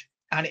stage.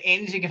 And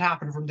anything can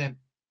happen from them.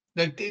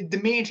 Like the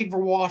main thing for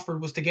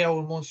Waterford was to get out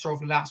of Munster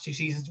over the last 2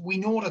 seasons. We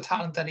know the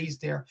talent that is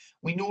there.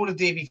 We know that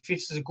Davy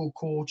Fitz is a good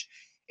coach.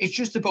 It's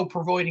just about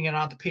providing it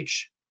on the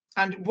pitch.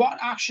 And what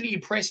actually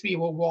impressed me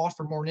about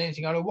Waterford more than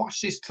anything, and I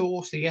watched this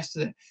closely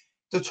yesterday,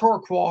 the third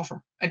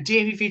quarter. And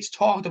Davy Fitz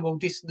talked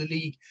about this in the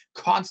league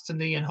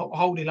constantly and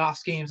how they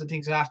lost games and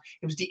things like that.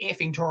 It was the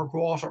effing third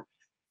quarter.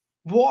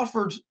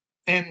 Waterford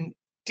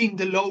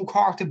didn't allow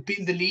Cork to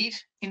build the lead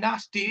in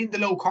that. They didn't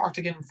allow Cork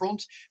to get in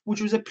front,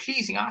 which was a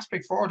pleasing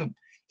aspect for them.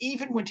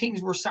 Even when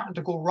things were starting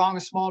to go wrong a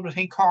small bit, I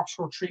think Cork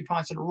scored 3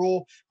 points in a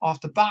row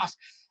off the bat,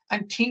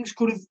 and things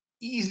could have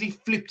easily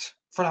flipped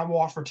for that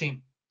Waterford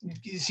team,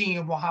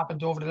 seeing what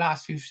happened over the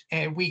last few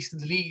weeks in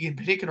the league in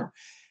particular.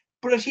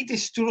 But I think they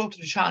stood up to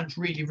the challenge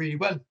really, really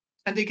well.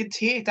 And they could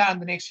take that in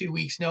the next few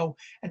weeks now,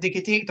 and they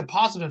could take the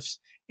positives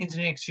into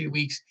the next few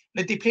weeks.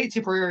 Like they play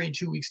Tipperary in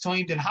 2 weeks'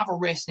 time, they'll have a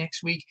rest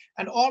next week,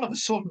 and all of a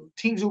sudden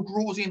things will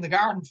grow in the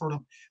garden for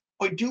them.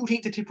 I do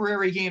think the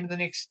Tipperary game in the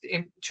next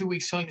 2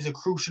 weeks' time is a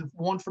crucial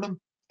one for them.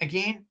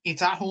 Again,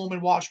 it's at home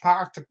in Walsh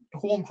Park. The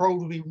home crowd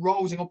will be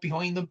rousing up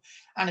behind them.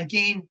 And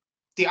again,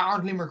 they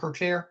aren't Limerick or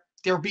Clare.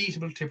 They're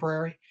beatable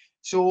Tipperary.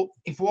 So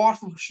if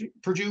Waterford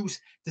produce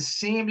the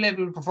same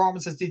level of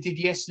performance as they did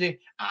yesterday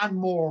and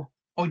more,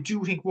 I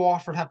do think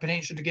Waterford have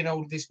potential to get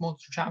out of this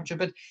Munster Championship.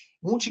 But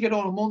once you get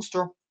out of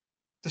Munster,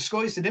 the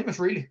sky's the limit,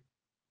 really.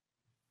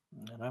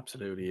 It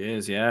absolutely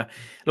is, yeah.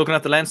 Looking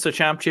at the Leinster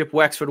Championship,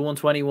 Wexford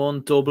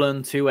 121,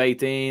 Dublin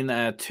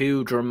 218.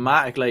 Two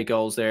dramatic late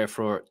goals there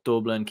for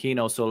Dublin. Keane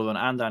O'Sullivan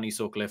and Danny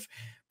Sutcliffe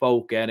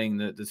both getting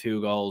the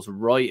 2 goals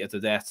right at the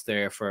death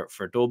there for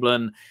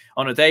Dublin.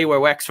 On a day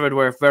where Wexford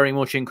were very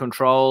much in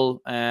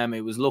control,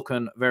 it was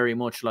looking very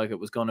much like it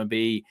was going to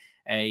be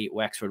a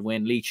Wexford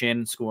win. Lee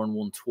Chin scoring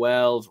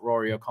 112,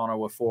 Rory O'Connor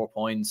with 4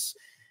 points.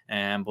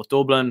 But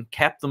Dublin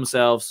kept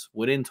themselves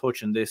within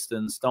touch and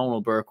distance.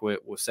 Donald Burke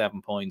with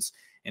 7 points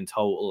in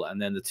total.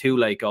 And then the 2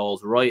 late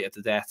goals right at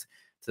the death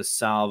to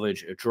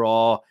salvage a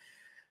draw.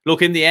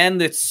 Look, in the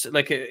end, it's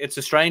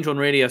a strange one,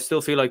 really. I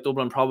still feel like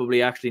Dublin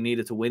probably actually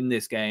needed to win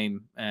this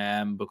game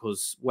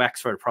because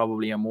Wexford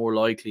probably are more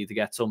likely to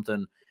get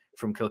something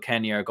from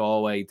Kilkenny or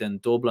Galway than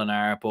Dublin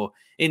are. But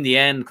in the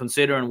end,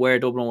 considering where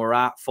Dublin were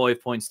at,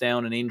 5 points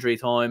down in injury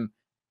time,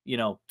 you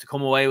know, to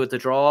come away with the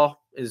draw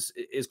is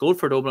good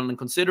for Dublin. And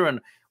considering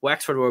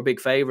Wexford were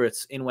big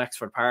favourites in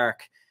Wexford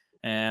Park,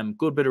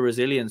 good bit of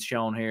resilience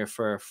shown here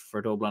for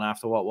Dublin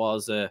after what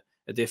was a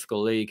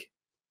difficult league.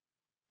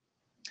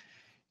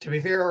 To be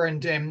fair,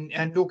 and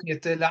looking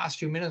at the last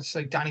few minutes,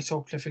 like Danny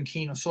Sutcliffe and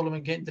Keane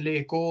O'Sullivan getting the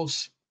late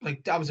goals,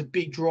 like that was a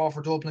big draw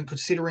for Dublin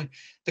considering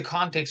the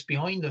context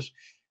behind it.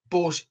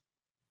 But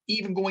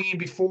even going in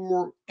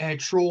before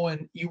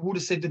throwing, you would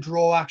have said the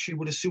draw actually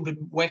would have suited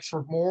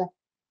Wexford more.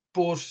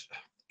 But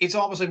it's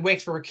almost like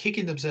Wexford are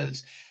kicking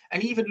themselves.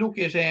 And even look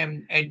at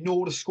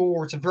Know the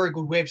Score. It's a very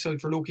good website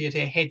for looking at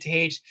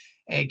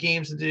head-to-head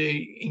games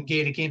in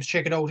Gaelic Games.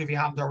 Check it out if you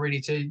haven't already.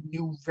 It's a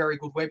new, very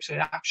good website,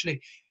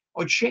 actually.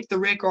 I checked the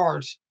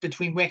records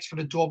between Wexford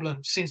and Dublin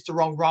since the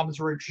round robins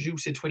were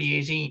introduced in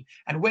 2018,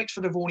 and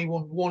Wexford have only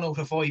won 1 out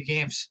of 5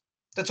 games.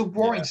 That's a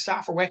worrying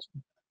stat for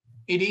Wexford.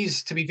 It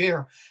is, to be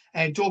fair.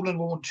 Dublin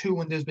won 2,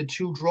 and there's been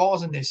 2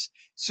 draws in this.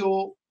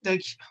 So,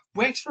 like,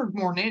 Wexford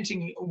more than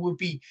anything would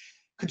be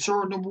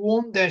concerned, number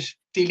one, that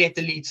they let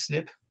the lead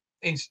slip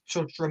in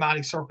such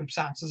dramatic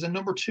circumstances, and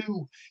number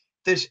 2,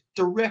 that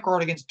the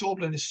record against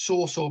Dublin is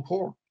so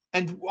poor.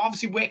 And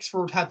obviously,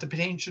 Wexford had the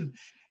potential.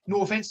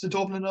 No offence to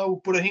Dublin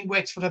now, but I think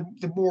Wexford have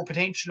the more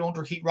potential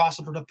under Keith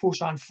Rossiter to push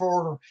on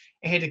further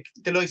ahead of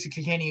the likes of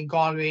Kilkenny and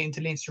Galway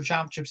into Leinster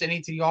Championships and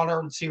into the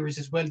All-Ireland Series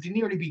as well. They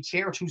nearly beat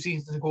Clare 2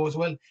 seasons ago as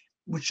well,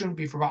 which shouldn't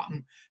be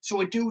forgotten.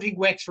 So I do think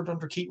Wexford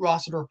under Keith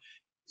Rossiter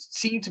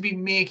seem to be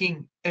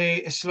making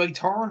a slight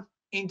turn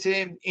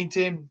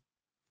into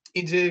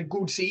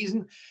good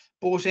season.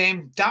 But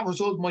that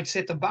result might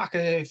set them back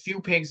a few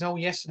pegs now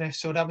yesterday.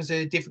 So that was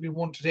a difficult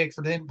one to take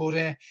for them.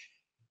 But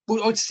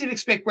I'd still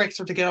expect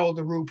Wexford to get out of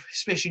the group,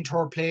 especially in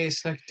third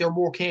place. Like they're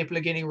more capable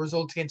of getting a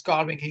result against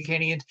Galway and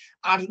Kilkenny, and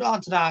added on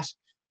to that,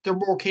 they're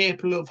more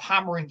capable of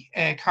hammering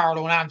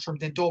Carlow and Antrim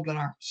than Dublin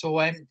are. So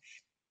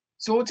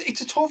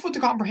it's a tough one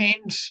to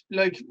comprehend.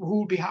 Like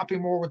who would be happy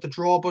more with the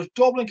draw, but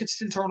Dublin could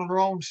still turn it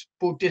around,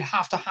 but they'd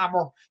have to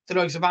hammer the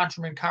likes of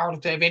Antrim and Carlow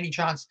to have any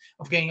chance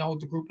of getting out of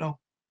the group now.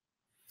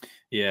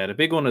 Yeah, the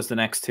big one is the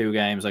next 2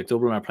 games. Like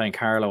Dublin are playing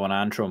Carlow and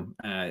Antrim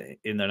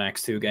in their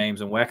next 2 games,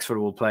 and Wexford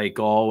will play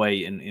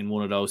Galway in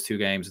one of those 2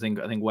 games. I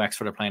think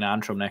Wexford are playing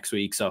Antrim next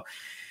week. So,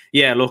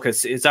 yeah, look,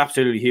 it's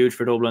absolutely huge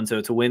for Dublin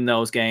to win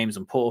those games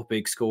and put up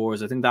big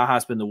scores. I think that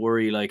has been the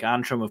worry. Like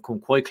Antrim have come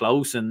quite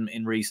close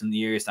in recent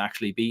years to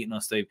actually beating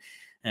us. They've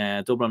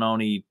Dublin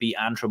only beat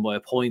Antrim by a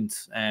point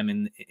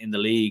in the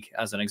league,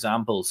 as an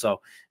example.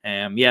 So,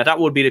 yeah, that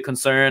would be the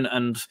concern.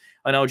 And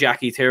I know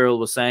Jackie Tyrrell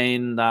was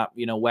saying that,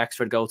 you know,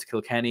 Wexford go to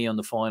Kilkenny on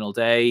the final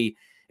day.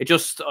 It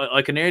just,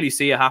 I can nearly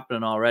see it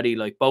happening already.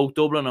 Like both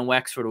Dublin and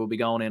Wexford will be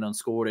going in on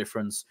score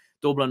difference.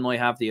 Dublin might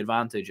have the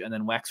advantage, and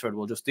then Wexford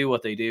will just do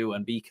what they do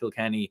and beat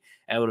Kilkenny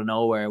out of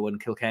nowhere when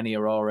Kilkenny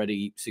are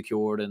already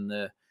secured in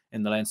the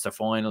in the Leinster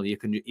final. You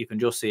can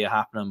just see it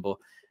happening. But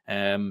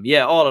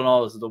yeah, all in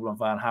all, as a Dublin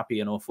fan, happy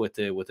enough with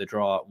the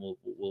draw.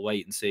 We'll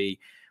wait and see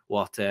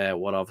what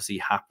obviously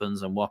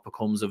happens and what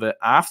becomes of it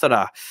after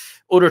that.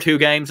 Other two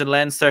games in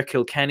Leinster: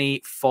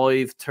 Kilkenny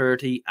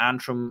 5-30,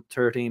 Antrim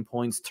 13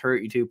 points,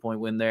 32-point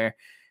win there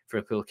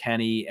for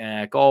Kilkenny.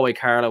 Galway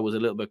Carlow was a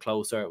little bit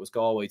closer. It was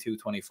Galway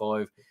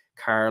 225,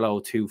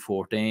 Carlow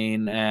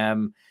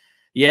 214.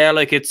 Yeah,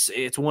 like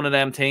it's one of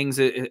them things.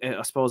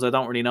 I suppose I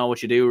don't really know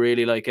what you do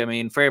really. Like, I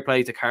mean, fair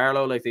play to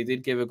Carlow. Like, they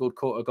did give a good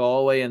cut of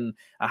Galway, and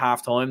at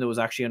half time there was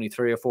actually only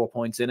 3 or 4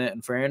 points in it,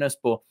 in fairness.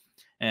 But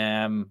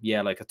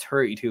yeah, like a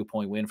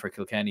 32-point win for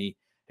Kilkenny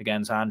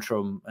against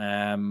Antrim.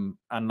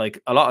 And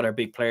like a lot of their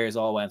big players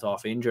all went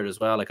off injured as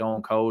well, like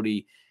Owen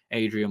Cody,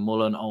 Adrian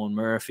Mullen, Owen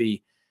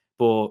Murphy.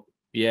 But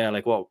yeah,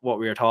 like what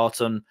were your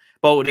thoughts on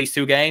both of these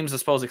two games? I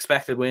suppose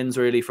expected wins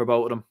really for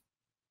both of them.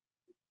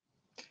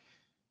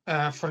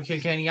 For the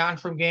Kilkenny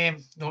Antrim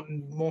game,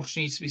 nothing much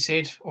needs to be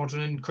said other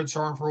than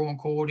concern for Owen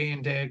Cody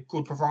and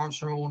good performance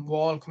from Owen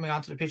Wall coming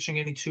onto the pitch and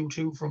getting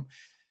 2-2 from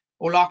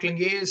O'Loughlin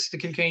Gaels, the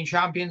Kilkenny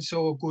champions.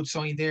 So a good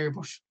sign there,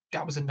 but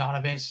that was a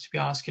non-event, to be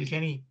honest.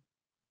 Kilkenny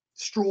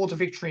strolled the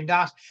victory in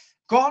that.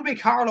 Galway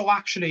Carlow,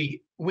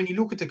 actually, when you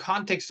look at the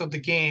context of the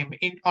game,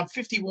 on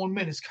 51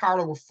 minutes,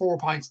 Carlow were 4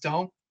 points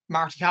down.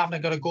 Marty Kavanagh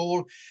got a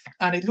goal,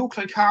 and it looked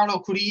like Carlow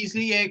could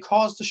easily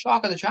cause the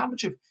shock of the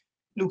championship.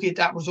 Look at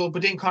that result,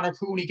 but then Conor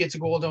Cooney gets a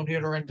goal down the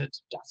other end.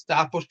 That's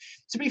that. But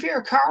to be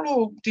fair,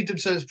 Carlow did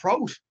themselves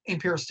proud in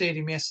Pearse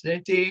Stadium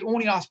yesterday. They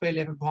only lost by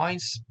 11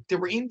 points. They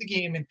were in the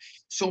game in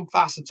some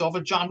facets of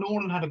it. John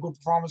Nolan had a good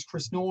performance.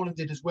 Chris Nolan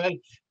did as well.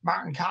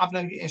 Martin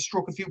Kavanagh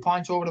struck a few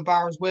points over the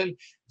bar as well.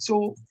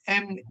 So,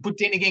 but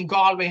then again,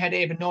 Galway had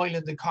Evan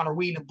Nyland and Conor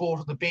Whelan both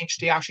on the bench.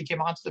 They actually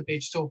came onto the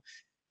pitch. So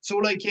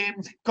like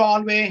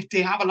Galway,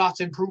 they have a lot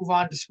to improve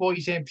on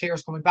despite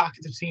players coming back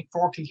into the team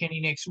for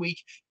Kilkenny next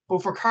week.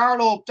 But for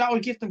Carlow, that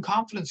will give them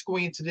confidence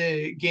going into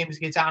the games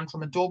against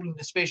Antrim and Dublin,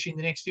 especially in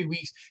the next few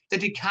weeks,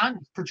 that they can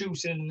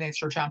produce in the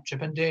Leinster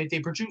Championship. And they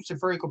produced a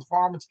very good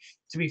performance,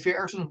 to be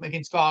fair to them,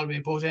 against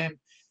Galway.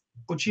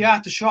 But yeah,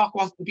 the shock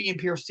wasn't to be in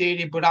Pearse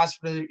Stadium. But as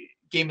for the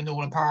game in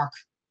Nolan Park,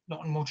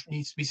 nothing much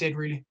needs to be said,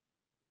 really.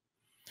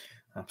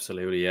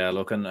 Absolutely, yeah.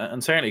 Look,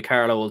 and certainly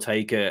Carlow will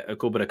take a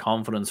good bit of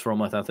confidence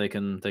from it that they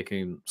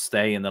can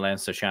stay in the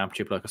Leinster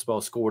Championship. Like, I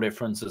suppose score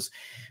difference is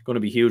going to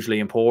be hugely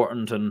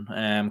important,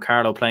 and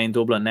Carlow playing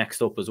Dublin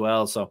next up as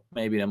well, so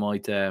maybe they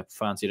might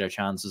fancy their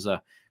chances of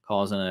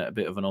causing a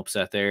bit of an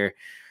upset there.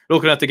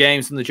 Looking at the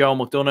games from the Joe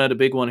McDonagh, the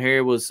big one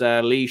here was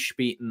Laois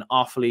beating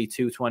Offaly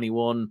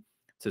 221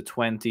 to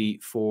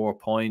 24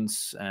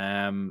 points.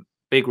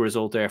 Big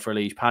result there for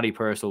Laois. Paddy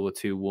Purcell with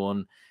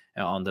 2-1.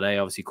 On the day,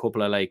 obviously, a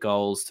couple of late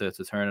goals to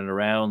turn it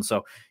around.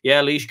 So,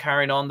 yeah, Laois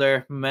carrying on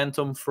their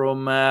momentum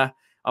from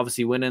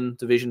obviously winning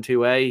Division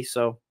 2A.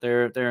 So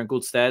they're in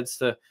good steads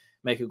to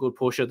make a good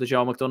push at the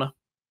Joe McDonagh.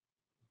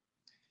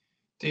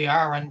 They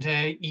are, and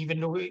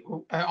even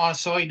on a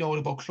side note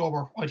about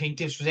Clubber, I think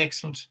this was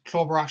excellent.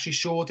 Clubber actually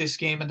showed this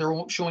game, and they're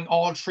showing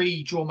all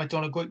 3 Joe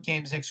McDonagh good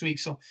games next week.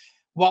 So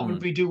what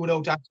would we do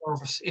without that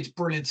service? It's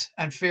brilliant,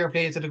 and fair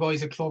play to the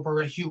guys at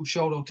Clubber. A huge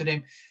shout out to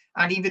them.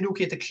 And even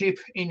look at the clip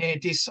in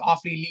this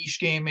Offaly Laois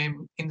game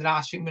in the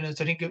last few minutes.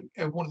 I think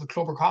one of the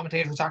Clubber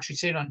commentators actually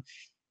said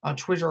on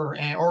Twitter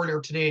earlier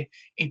today,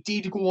 it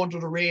did go under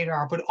the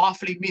radar, but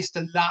Offaly missed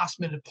the last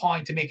minute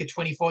point to make it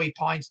 25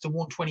 points to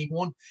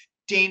 121.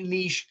 Then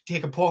Laois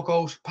take a puck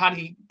out.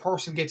 Paddy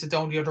Purcell gets it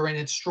down the other end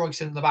and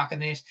strikes it in the back of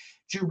the net.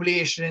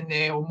 Jubilation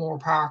in O'Moore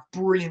Park.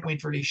 Brilliant win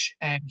for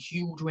Laois.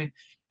 Huge win.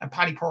 And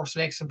Paddy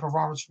Purcell, excellent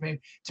performance from him.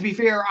 To be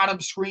fair, Adam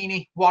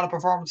Screeney, what a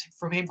performance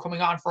from him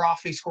coming on for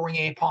Offaly, scoring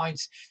 8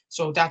 points.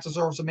 So that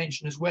deserves a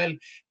mention as well.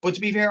 But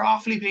to be fair,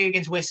 Offaly play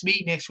against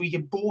Westmeath next week,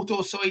 and both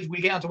those sides will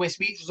get onto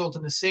Westmeath's result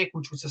in the sec,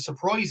 which was a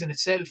surprise in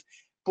itself.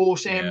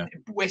 But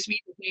Westmeath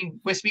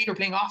are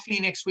playing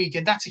Offaly next week,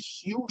 and that's a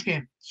huge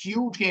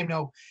game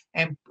now.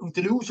 And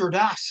the loser of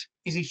that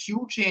is a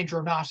huge danger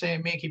of not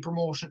making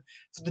promotion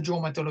for the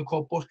Joe McDonagh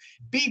Cup. But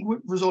big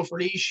result for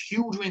Laois,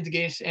 huge win to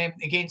get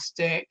against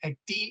a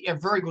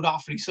very good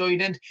Offaly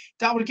side, and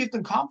that will give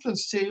them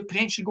confidence to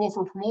potentially go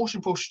for a promotion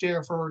push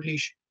there for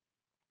Laois.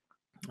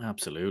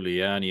 Absolutely,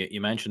 yeah. And you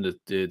mentioned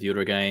the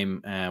other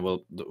game.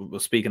 Well,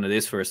 speaking of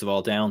this, first of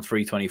all, Down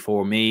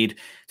 324, Meath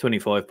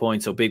 25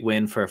 points, so big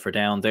win for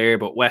Down there.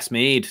 But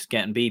Westmeath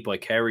getting beat by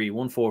Kerry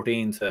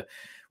 114 to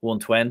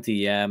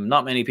 120.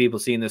 Not many people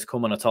seen this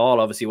coming at all.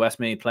 Obviously,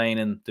 Westmeath playing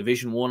in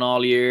Division 1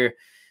 all year,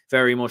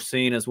 very much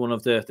seen as one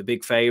of the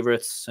big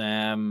favourites.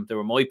 They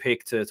were my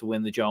pick to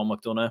win the Joe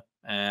McDonagh.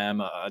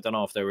 I don't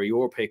know if they were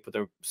your pick, but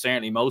they're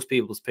certainly most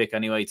people's pick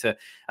anyway to,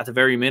 at the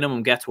very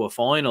minimum, get to a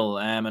final.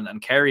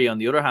 And Kerry, on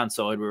the other hand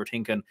side, we were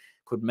thinking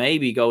could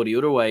maybe go the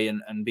other way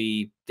and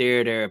be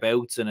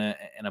thereabouts in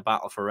a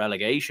battle for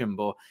relegation.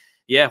 But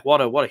yeah,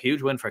 what a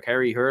huge win for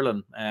Kerry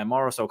hurling.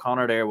 Maurice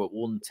O'Connor there with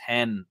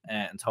 110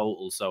 in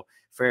total, so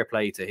fair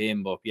play to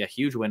him. But yeah,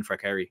 huge win for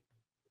Kerry.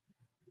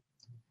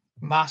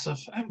 Massive.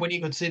 And when you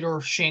consider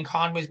Shane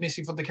Conway's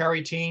missing from the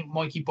Kerry team,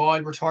 Mikey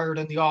Boyle retired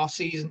in the off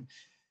season,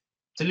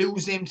 to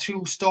lose them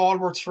two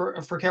stalwarts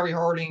for Kerry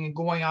Hurling and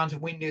going on to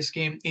win this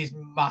game is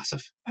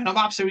massive. And I'm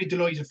absolutely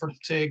delighted for them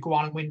to go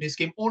on and win this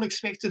game.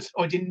 Unexpected.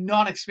 I did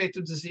not expect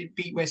them to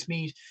beat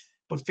Westmeath,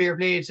 but fair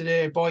play to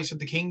the boys from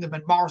the Kingdom.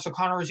 And Morris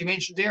O'Connor, as you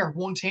mentioned there,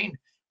 110.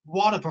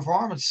 What a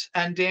performance.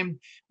 And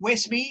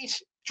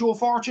Westmeath, Joe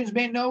Fortune's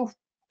men now,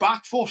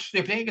 back foot.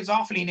 They play against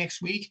Offaly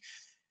next week.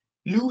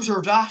 Loser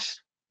of that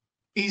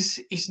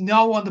is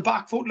now on the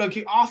back foot. Like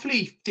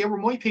Offaly, they were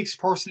my picks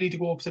personally to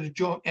go up to the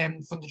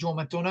from the Joe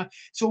McDonough.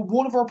 So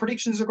one of our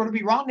predictions are going to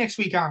be wrong next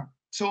week, Aaron.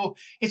 So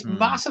it's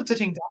massive to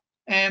think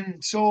that.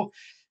 So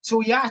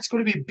yeah, it's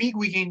going to be a big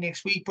weekend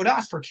next week. But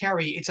as for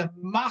Kerry, it's a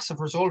massive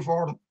result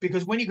for them,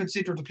 because when you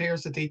consider the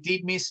players that they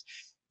did miss,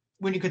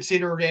 when you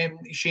consider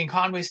Shane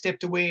Conway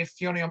stepped away,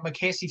 Fiona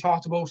McKessie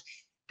talked about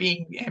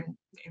being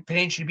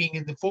potentially being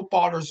in the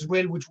footballers as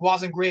well, which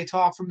wasn't great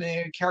talk from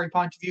the Kerry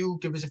point of view.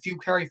 There was a few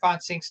Kerry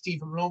fans saying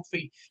Stephen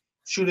Lumphy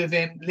should have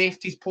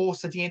left his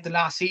post at the end of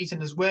last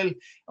season as well.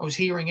 I was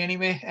hearing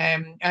anyway.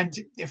 And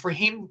for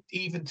him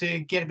even to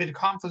get a bit of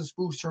confidence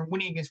booster and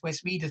winning against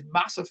Westmeath is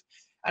massive.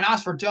 And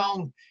as for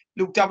Down,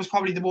 look, that was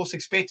probably the most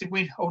expected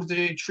win out of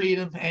the three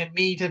of them. And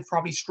Meath have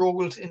probably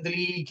struggled in the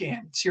league.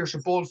 And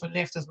Saoirse Bolton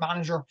left as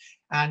manager.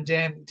 And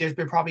there's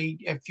been probably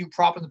a few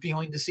problems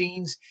behind the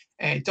scenes.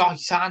 Doughty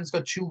Sands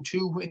got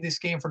 2-2 in this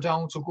game for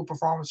Down, so good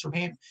performance from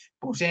him.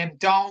 But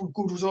Down,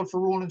 good result for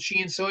Roland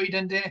Sheehan's side.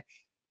 And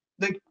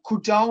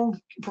could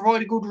Down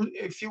provide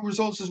a few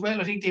results as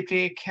well? I think they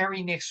play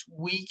Kerry next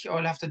week.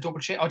 I'll have to double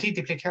check. I think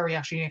they play Kerry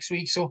actually next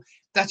week. So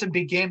that's a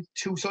big game.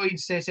 Two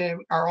sides that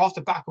are off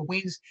the back of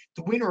wins.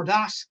 The winner of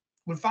that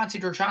will fancy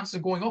their chances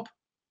of going up.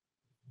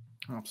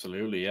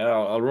 Absolutely, yeah.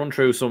 I'll run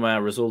through some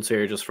results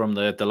here just from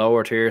the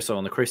lower tier. So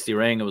on the Christie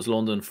Ring, it was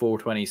London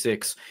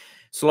 426,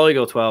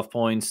 Sligo 12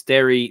 points,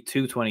 Derry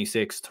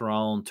 226,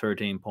 Tyrone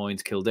 13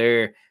 points,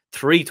 Kildare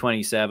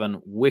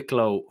 327,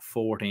 Wicklow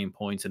 14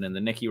 points, and in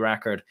the Nicky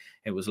record,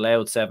 it was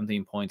Louth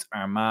 17 points,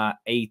 Armagh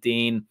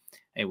 18.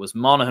 It was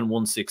Monaghan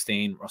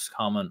 116,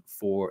 Roscommon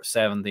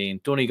 417.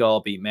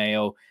 Donegal beat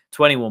Mayo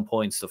 21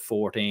 points to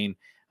 14.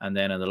 And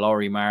then in the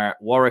Laurie Mar,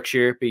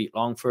 Warwickshire beat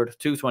Longford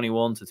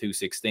 221 to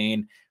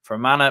 216.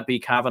 Fermanagh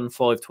beat Cavan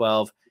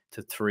 512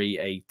 to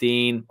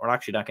 318. Or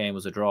actually, that game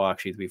was a draw,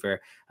 actually, to be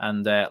fair.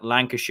 And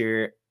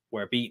Lancashire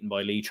were beaten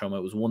by Leitrim.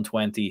 It was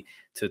 120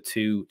 to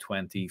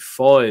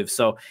 225.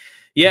 So,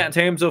 yeah, in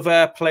terms of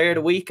player of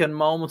the week and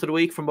moment of the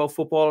week from both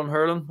football and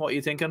hurling, what are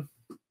you thinking?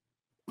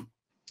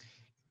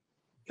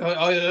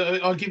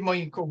 I'll give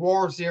my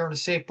awards there in a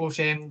sec, but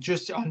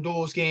just on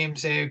those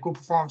games, good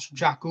performance from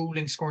Jack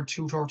Goulding, scored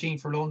 213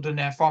 for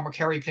London, former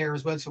Kerry player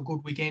as well, so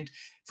good weekend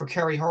for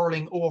Kerry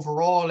hurling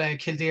overall.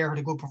 Kildare had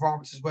a good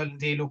performance as well, and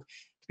they look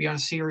to be on a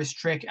serious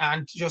trek.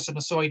 And just on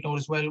a side note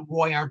as well,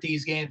 why aren't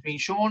these games being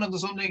shown on the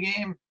Sunday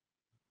game?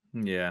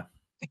 Yeah.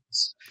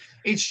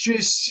 It's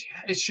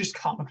just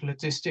comical at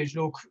this stage.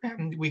 Look,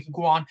 we can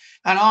go on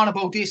and on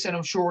about this, and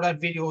I'm sure that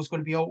video is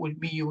going to be out with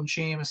me, you, and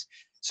Seamus.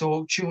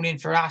 So tune in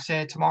for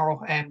that tomorrow.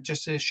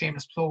 Just a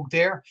shameless plug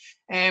there.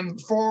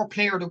 For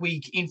player of the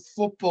week in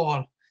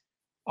football,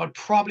 I'd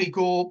probably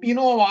go, you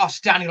know what,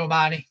 Daniel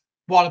O'Malley.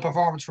 What a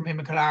performance from him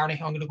in Killarney.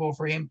 I'm going to go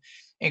for him.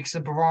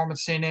 Excellent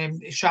performance in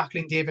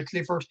Shackling, David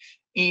Clifford.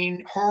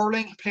 In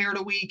hurling, player of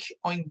the week,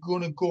 I'm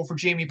going to go for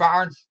Jamie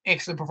Barron.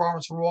 Excellent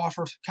performance for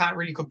Waterford. Can't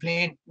really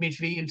complain.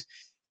 Midfield,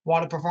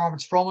 what a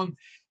performance from him.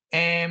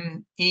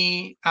 And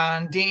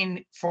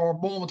then for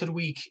moment of the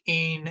week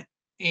in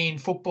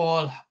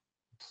football,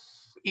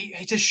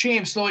 it's a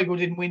shame Sligo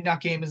didn't win that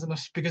game, isn't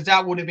it? Because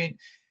that would have been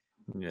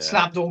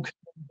slam dunk of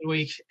the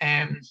week.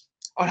 I'd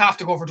have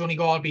to go for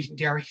Donegal beating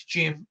Derry.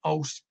 Jim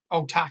out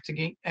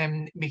tactically,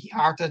 Mickey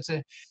Hart. That's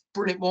a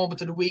brilliant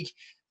moment of the week.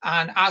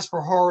 And as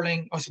for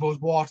hurling, I suppose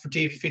Waterford,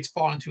 Davy Fitz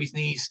falling to his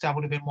knees. That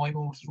would have been my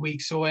moment of the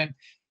week. So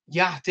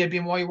yeah, they'll be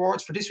my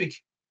awards for this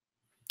week.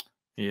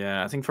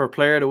 Yeah, I think for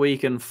player of the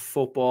week in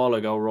football,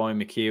 I go Roy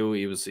McHugh.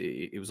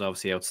 He was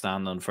obviously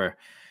outstanding for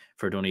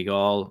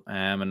Donegal,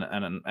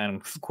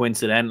 and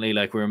coincidentally,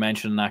 like we were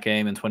mentioning that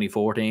game in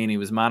 2014, he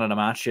was man of the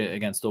match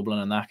against Dublin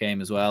in that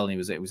game as well, and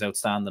it was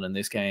outstanding in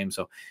this game.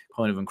 So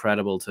kind of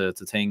incredible to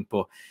think.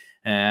 But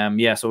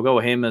yeah, so we'll go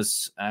with him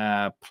as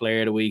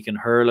player of the week in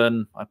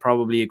hurling. I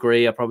probably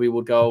agree. I probably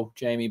would go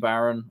Jamie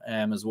Barron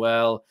as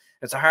well.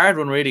 It's a hard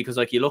one really, because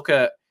like you look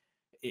at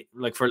it,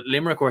 like for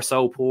Limerick, we're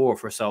so poor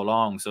for so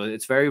long, so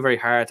it's very, very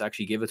hard to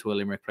actually give it to a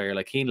Limerick player.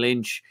 Like Keane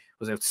Lynch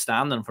was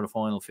outstanding for the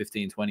final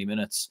 15-20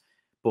 minutes.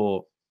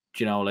 But,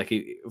 you know, like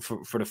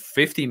for the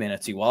 50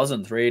 minutes, he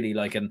wasn't really.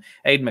 Like, and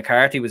Aidan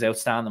McCarthy was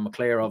outstanding.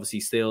 McClare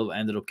obviously still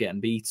ended up getting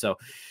beat. So,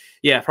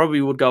 yeah,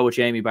 probably would go with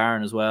Jamie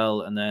Barron as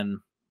well. And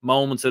then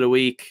moments of the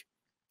week,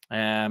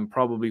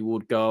 probably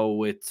would go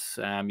with,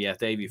 yeah,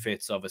 Davy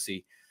Fitz,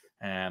 obviously.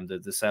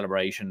 The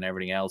celebration and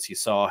everything else. You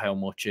saw how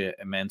much it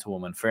meant to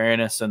him, in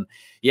fairness. And,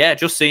 yeah,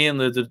 just seeing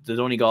the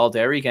Donegal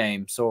Derry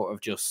game sort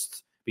of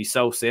just be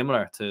so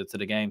similar to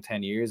the game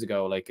 10 years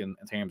ago, like in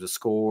terms of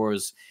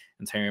scores,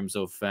 in terms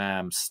of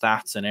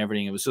stats and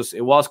everything.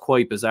 It was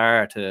quite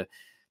bizarre to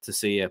to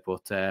see it.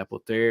 But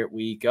there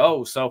we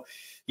go. So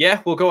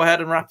yeah, we'll go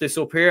ahead and wrap this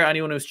up here.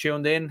 Anyone who's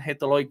tuned in, hit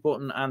the like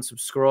button and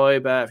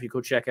subscribe. If you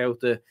could check out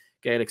the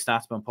Gaelic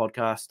Statsman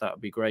podcast, that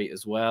would be great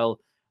as well.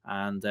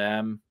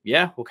 And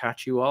yeah, we'll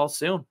catch you all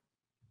soon.